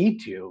 or they need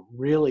to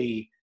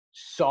really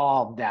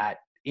solve that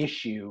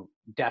issue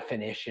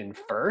definition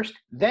first,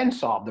 then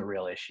solve the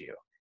real issue.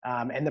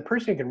 And the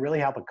person who can really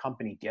help a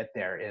company get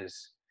there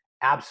is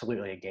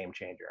absolutely a game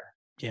changer.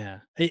 Yeah.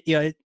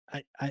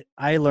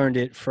 I learned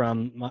it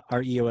from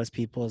our EOS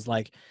people is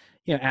like,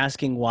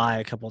 asking why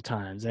a couple of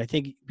times. And I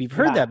think we've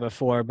heard Yeah, that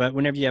before, but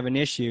whenever you have an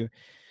issue,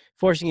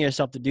 forcing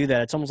yourself to do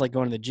that, it's almost like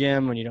going to the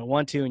gym when you don't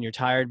want to and you're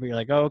tired, but you're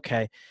like, oh,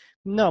 okay.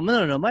 No, no,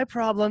 no, no. My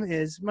problem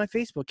is my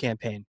Facebook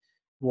campaign.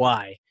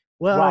 Why?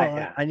 right. Well,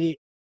 Yeah, I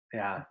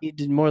yeah.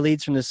 need more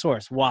leads from the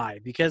source. Why?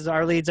 Because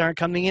our leads aren't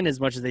coming in as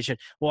much as they should.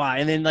 Why?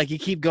 And then like you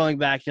keep going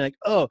back, you're like,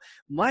 oh,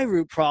 my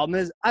root problem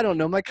is I don't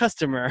know my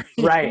customer.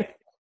 Right.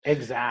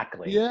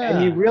 Exactly.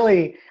 And you Yeah.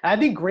 really, I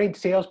think great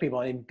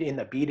salespeople in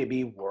the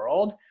B2B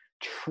world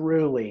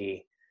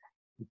truly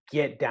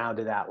get down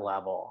to that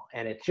level.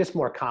 And it's just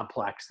more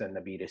complex than the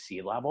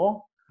B2C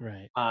level.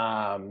 Right.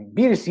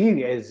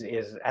 B2C is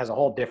has a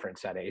whole different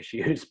set of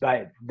issues,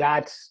 but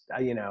that's,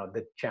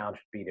 the challenge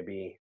with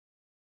B2B.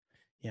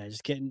 Yeah,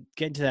 just getting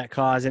to that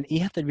cause, and you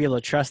have to be able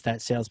to trust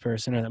that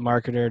salesperson or that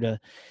marketer to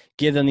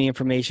give them the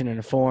information in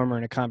a form or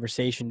in a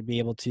conversation to be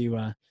able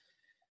to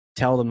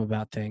tell them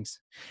about things.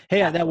 Hey,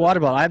 that Absolutely. water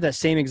bottle, I have that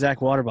same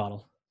exact water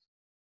bottle.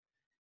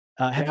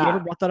 Have you ever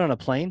Yeah, brought that on a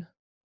plane?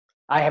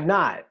 I have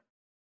not.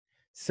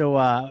 So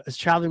I was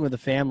traveling with a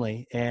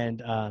family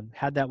and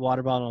had that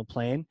water bottle on a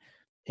plane,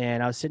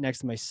 and I was sitting next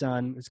to my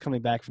son, who's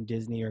coming back from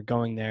Disney or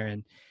going there,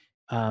 and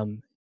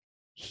um,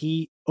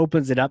 he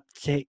opens it up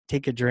to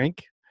take a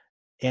drink,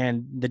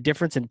 and the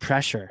difference in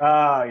pressure,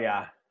 Oh,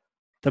 yeah.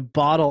 the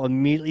bottle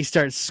immediately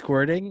starts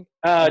squirting,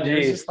 Oh, and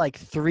there's geez. this like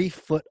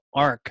 3-foot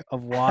arc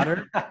of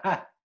water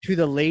to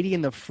the lady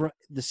in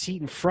the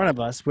seat in front of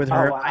us with Oh,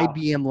 her wow.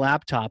 IBM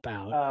laptop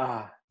out.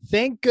 Uh,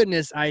 Thank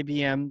goodness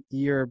IBM,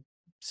 your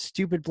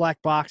stupid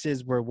black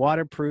boxes were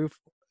waterproof,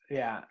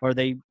 yeah. or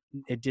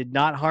it did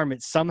not harm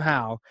it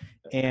somehow,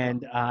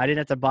 and I didn't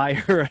have to buy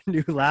her a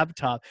new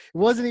laptop. It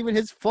wasn't even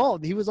his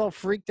fault. He was all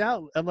freaked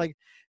out. I'm like,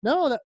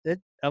 no,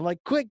 I'm like,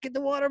 quick, get the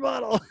water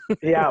bottle.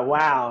 Yeah,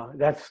 wow.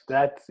 That's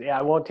yeah,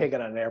 I won't take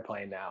it on an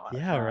airplane now.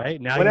 Yeah, right.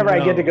 Now you Whenever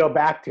I get to know. go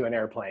back to an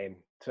airplane.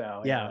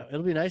 So, Yeah,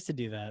 it'll be nice to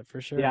do that for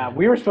sure, yeah, man.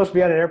 we were supposed to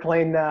be on an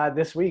airplane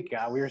this week.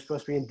 We were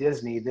supposed to be in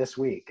Disney this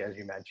week, as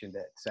you mentioned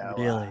it. So,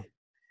 Really.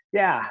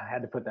 yeah, I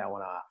had to put that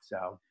one off.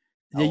 So,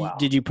 oh well.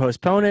 Did you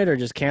postpone it or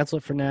just cancel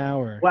it for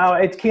now or Well,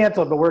 it's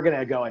canceled, but we're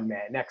gonna go in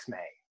May, next May.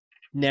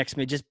 next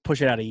May? Just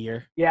push it out a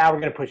year. Yeah, we're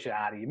gonna push it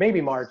out of you.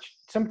 Maybe March,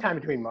 sometime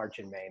between March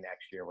and May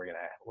next year. We're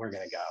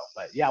gonna go.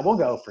 But yeah, we'll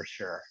go for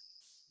sure.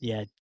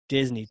 Yeah,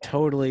 Disney,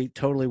 totally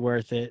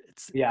worth it.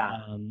 It's Yeah,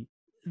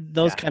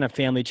 those yeah. kind of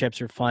family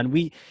trips are fun.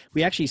 We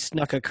actually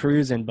snuck a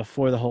cruise in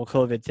before the whole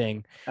COVID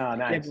thing. Oh, I can't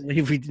nice.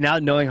 believe we now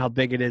knowing how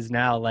big it is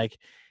now. Like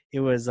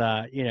it was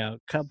a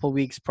couple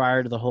weeks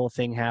prior to the whole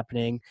thing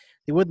happening.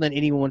 They wouldn't let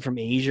anyone from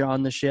Asia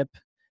on the ship.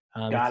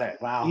 Got It's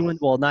it. Wow. anyone,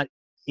 well, not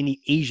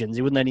any Asians.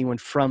 They wouldn't let anyone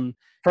from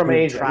From who had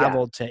Asia, yeah.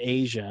 traveled to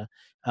Asia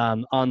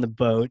on the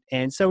boat.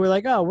 And so we're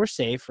like, oh, we're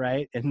safe,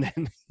 right? And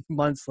then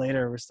months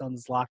later, we're still in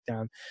this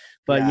lockdown.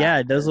 But Yeah.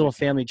 yeah, those little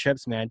family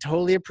trips, man,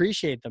 totally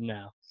appreciate them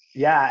now.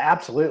 Yeah,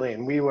 absolutely.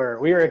 And we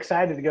were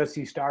excited to go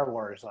see Star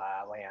Wars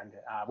land.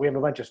 We have a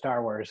bunch of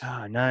Star Wars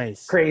Oh,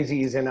 nice.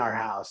 crazies in our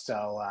house,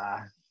 so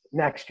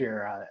next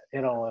year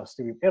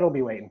it'll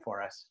be waiting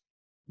for us.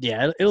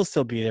 Yeah, it'll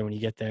still be there when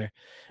you get there.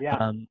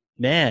 Yeah,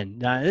 Man,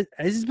 this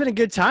has been a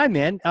good time,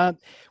 man.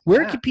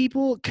 Where yeah, can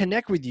people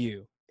connect with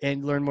you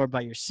and learn more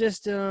about your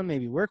system,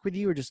 maybe work with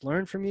you or just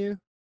learn from you?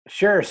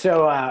 sure.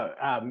 So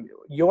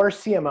your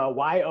CMO,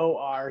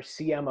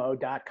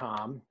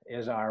 yorcmo.com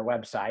is our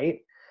website.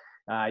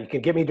 You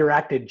can get me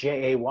directed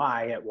JAY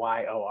at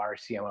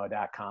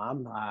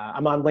yorcmo.com.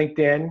 I'm on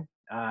LinkedIn.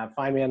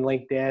 Find me on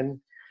LinkedIn.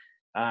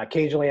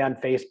 Occasionally on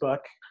Facebook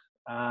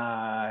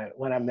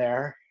when I'm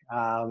there.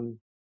 And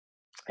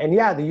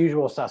yeah, the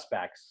usual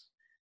suspects.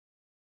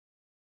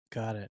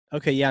 Got it.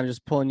 Okay, yeah, I'm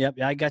just pulling you up.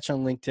 Yeah, I got you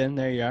on LinkedIn.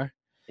 There you are.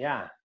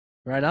 Yeah.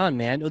 Right on,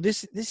 man. Well,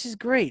 this is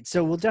great.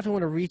 So we'll definitely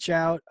want to reach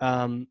out.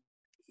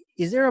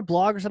 Is there a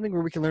blog or something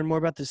where we can learn more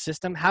about the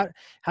system? How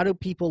do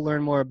people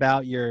learn more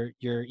about your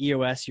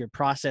EOS, your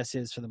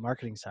processes for the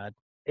marketing side?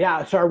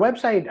 Yeah, so our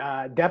website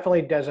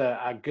definitely does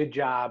a good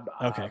job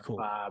Okay,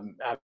 cool.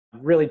 of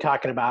really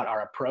talking about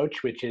our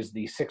approach, which is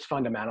the six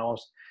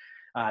fundamentals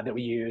that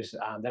we use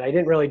that I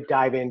didn't really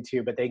dive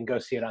into, but they can go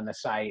see it on the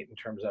site in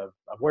terms of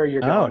where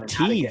you're Oh, going and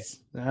how to get.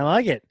 tease. I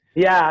like it.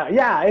 Yeah,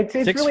 yeah, it's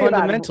Six really about.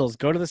 fundamentals.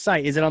 Go to the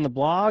site. Is it on the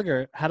blog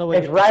or how do I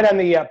It's get this right on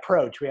the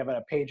approach. We have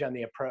a page on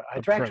the approach.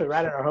 It's actually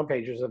right approach? on our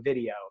homepage. There's a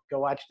video. Go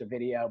watch the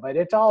video. But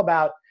it's all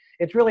about.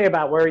 It's really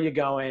about where are you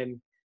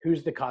going,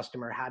 who's the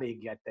customer, how do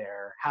you get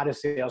there, how does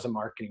sales and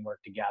marketing work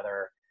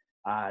together,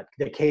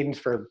 the cadence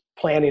for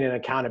planning and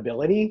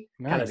accountability,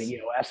 kind of the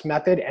Nice. EOS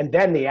method, and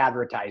then the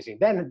advertising.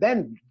 Then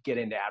get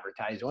into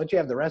advertising once you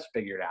have the rest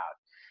figured out.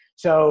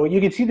 So you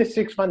can see the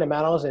six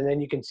fundamentals, and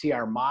then you can see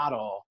our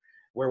model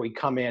where we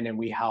come in and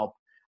we help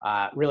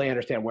really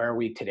understand where are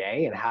we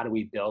today and how do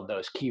we build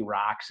those key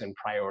rocks and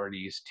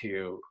priorities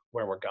to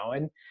where we're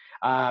going.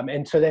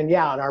 And so then,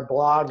 yeah, on our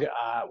blog,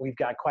 we've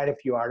got quite a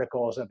few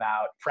articles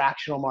about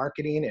fractional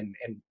marketing and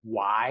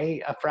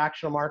why a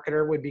fractional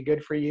marketer would be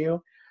good for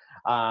you.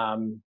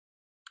 And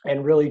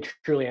really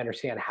truly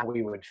understand how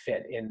we would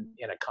fit in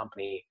a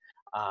company,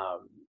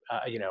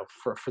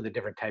 for the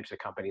different types of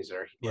companies that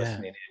are Yeah.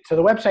 listening in. So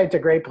the website's a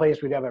great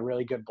place. We have a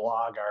really good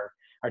blog.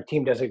 Our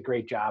team does a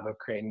great job of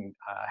creating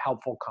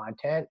helpful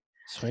content.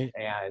 Sweet.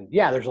 And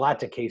yeah, there's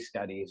lots of case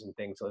studies and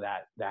things of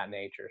that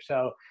nature.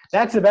 So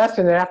that's the best.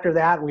 And then after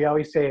that, we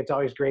always say it's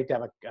always great to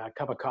have a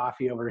cup of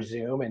coffee over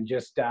Zoom and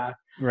just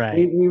Right.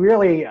 we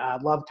really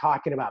love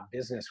talking about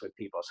business with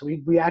people. So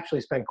we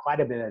actually spend quite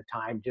a bit of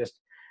time just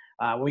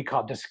what we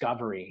call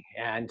discovery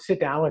and sit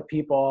down with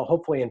people,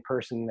 hopefully in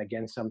person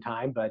again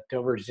sometime, but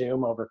over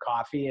Zoom, over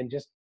coffee, and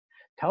just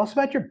tell us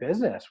about your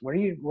business. Where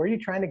are you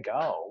trying to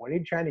go? What are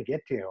you trying to get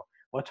to?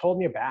 What's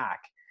holding you back?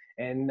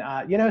 And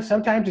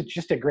sometimes it's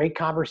just a great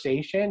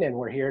conversation, and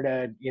we're here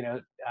to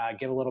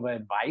give a little bit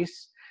of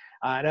advice.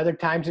 And other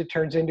times it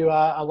turns into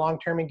a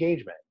long-term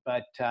engagement.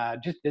 But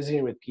just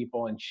visiting with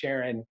people and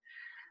sharing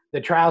the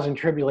trials and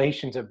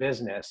tribulations of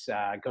business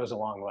goes a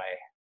long way.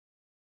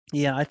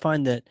 Yeah, I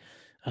find that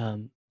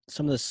um,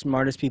 some of the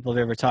smartest people I've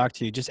ever talked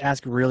to just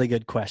ask really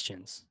good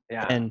questions.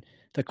 Yeah. And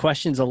the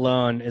questions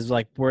alone is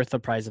like worth the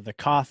price of the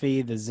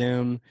coffee, the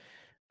Zoom,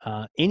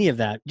 any of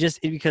that.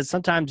 Because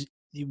sometimes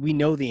we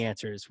know the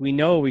answers. We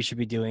know what we should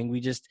be doing. We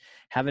just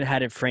haven't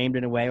had it framed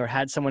in a way or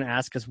had someone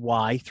ask us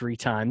why 3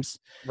 times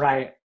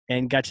Right.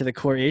 and got to the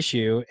core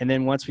issue. And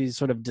then once we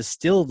sort of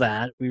distill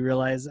that, we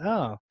realize,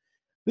 oh,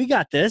 we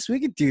got this. We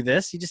could do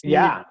this. You just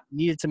Yeah.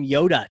 needed some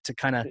Yoda to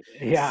kind of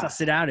Yeah.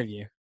 suss it out of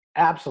you.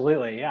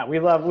 Absolutely. Yeah. We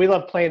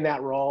love playing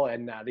that role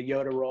and the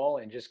Yoda role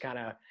and just kind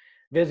of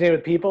visiting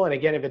with people. And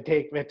again, if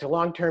it's a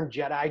long-term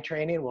Jedi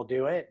training, we'll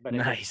do it. But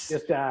if it's Nice.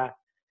 just a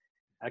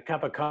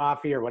cup of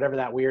coffee or whatever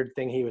that weird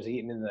thing he was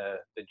eating in the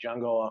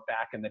jungle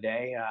back in the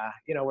day,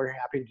 we're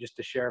happy just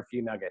to share a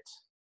few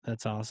nuggets.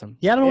 That's awesome.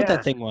 Yeah, I don't know what that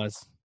Yeah. thing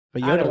was,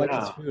 but I Yoda don't likes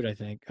his know. food, I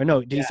think. Or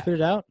no, did he Yeah. spit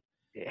it out?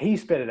 He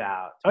spit it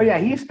out. Oh Yeah.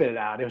 yeah. He spit it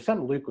out. It was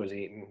something Luke was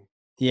eating.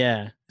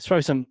 Yeah. It's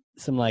probably some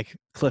like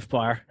Cliff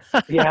Bar.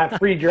 Yeah.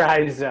 Freeze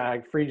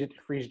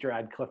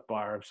dried Cliff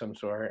Bar of some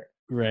sort.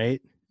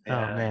 Right. Oh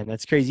Yeah. man,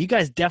 that's crazy. You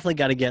guys definitely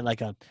got to get like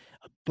a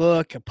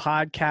book, a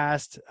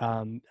podcast,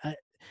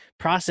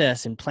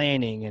 process and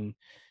planning and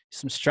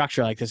some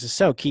structure like this is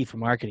so key for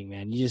marketing,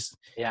 man. You just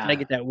gotta Yeah.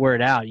 get that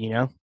word out, you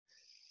know?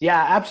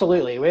 Yeah,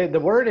 absolutely. The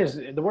word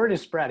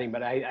is spreading,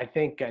 but I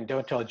think, and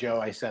don't tell Joe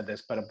I said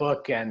this, but a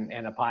book and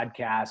a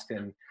podcast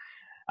and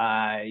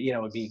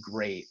would be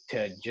great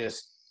to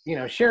just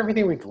share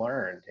everything we've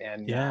learned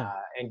Yeah.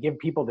 and give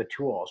people the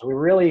tools. We're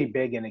really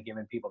big into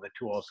giving people the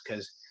tools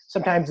because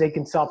sometimes they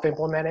can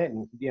self-implement it,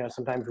 and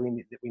sometimes we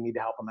need to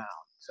help them out.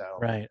 So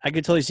Right. I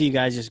could totally see you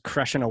guys just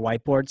crushing a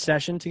whiteboard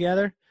session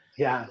together.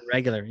 yeah,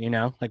 Regular,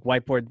 like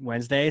whiteboard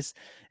Wednesdays,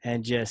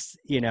 and just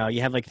you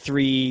have like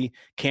 3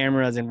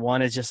 cameras and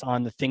one is just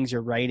on the things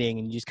you're writing,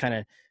 and you just kind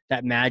of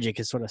that magic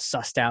is sort of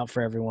sussed out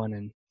for everyone,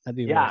 and that'd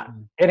be really yeah,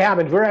 fun. it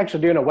happens. We're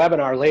actually doing a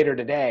webinar later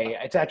today.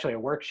 It's actually a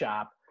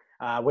workshop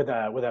with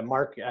a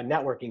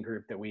networking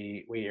group that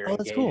we are Oh,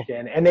 that's cool. engaged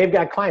in, and they've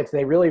got clients.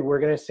 We're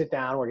going to sit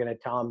down. We're going to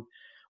tell them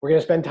we're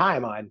going to spend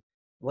time on.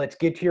 Let's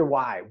get to your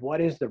why. What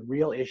is the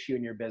real issue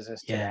in your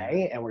business Yeah.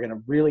 today? And we're going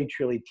to really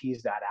truly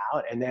tease that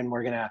out, and then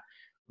we're going to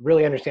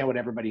really understand what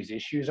everybody's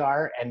issues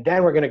are, and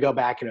then we're going to go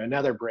back into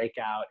another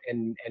breakout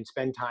and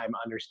spend time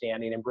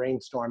understanding and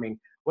brainstorming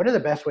what are the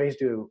best ways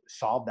to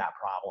solve that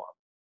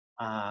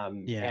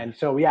problem. Yeah. And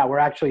so, yeah,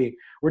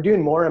 we're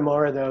doing more and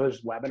more of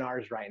those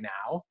webinars right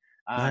now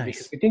because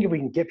Nice. we think if we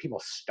can get people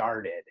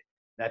started,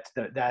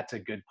 that's a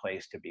good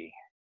place to be.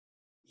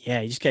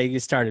 Yeah, you just gotta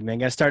get started, man.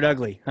 Gotta start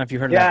ugly. I don't know if you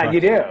heard of that Yeah, book.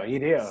 you do.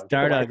 Get the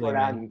Start ugly, whiteboard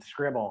out man. and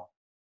scribble.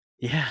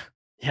 Yeah.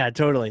 Yeah,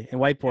 totally.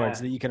 And whiteboards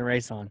Yeah, that you can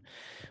erase on.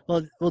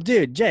 Well,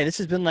 dude, Jay, this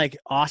has been like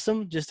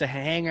awesome just to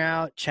hang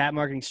out, chat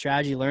marketing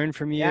strategy, learn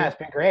from yeah, you. it's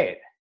been great.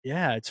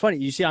 Yeah, it's funny.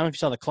 You see, I don't know if you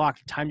saw the clock.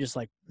 Time just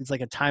like it's like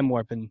a time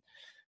warp, and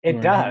when It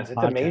we're having does. a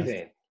It's podcast.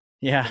 amazing.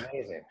 Yeah, It's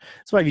amazing.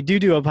 that's why if you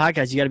do a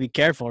podcast, you got to be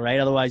careful, right?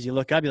 Otherwise, you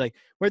look up, you're like,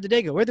 "Where'd the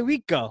day go? Where'd the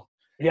week go?"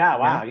 Yeah, You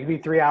know? wow. You'd be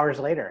 3 hours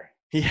later.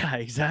 Yeah,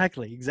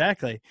 exactly,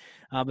 exactly.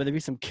 But there'd be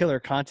some killer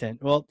content.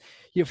 Well,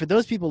 for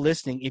those people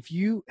listening, if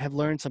you have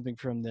learned something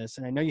from this,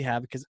 and I know you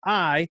have, because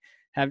I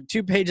have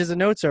 2 pages of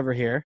notes over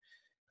here,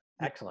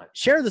 Excellent.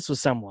 share this with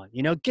someone.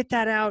 Get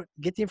that out,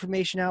 get the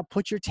information out,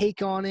 put your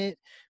take on it,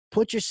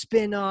 put your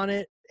spin on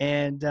it,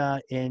 and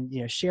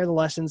share the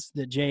lessons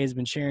that Jay has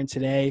been sharing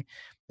today.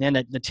 And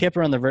the tip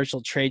around the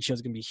virtual trade show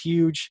is going to be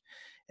huge,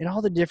 and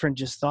all the different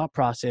just thought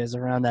process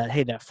around that.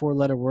 Hey, that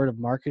 4-letter word of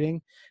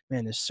marketing,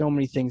 man. There's so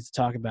many things to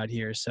talk about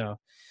here. So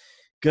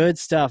good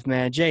stuff,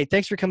 man. Jay,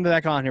 thanks for coming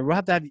back on here. We'll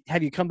have to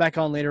have you come back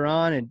on later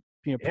on and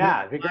promote Yeah,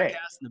 it'd be the great.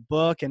 podcast and the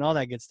book and all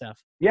that good stuff.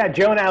 Yeah,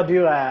 Joe and I'll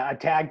do a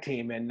tag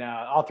team, and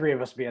all three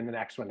of us will be in the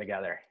next one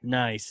together.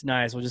 Nice,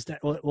 nice.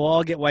 We'll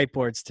all get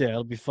whiteboards too.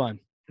 It'll be fun.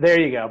 There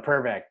you go.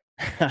 Perfect.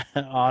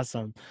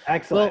 Awesome.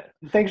 Excellent.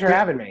 Well, Thanks for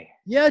having me.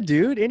 yeah,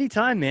 dude.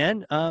 Anytime,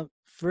 man.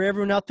 For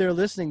everyone out there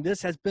listening,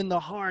 this has been the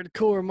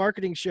Hardcore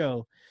Marketing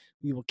Show.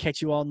 We will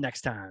catch you all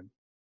next time.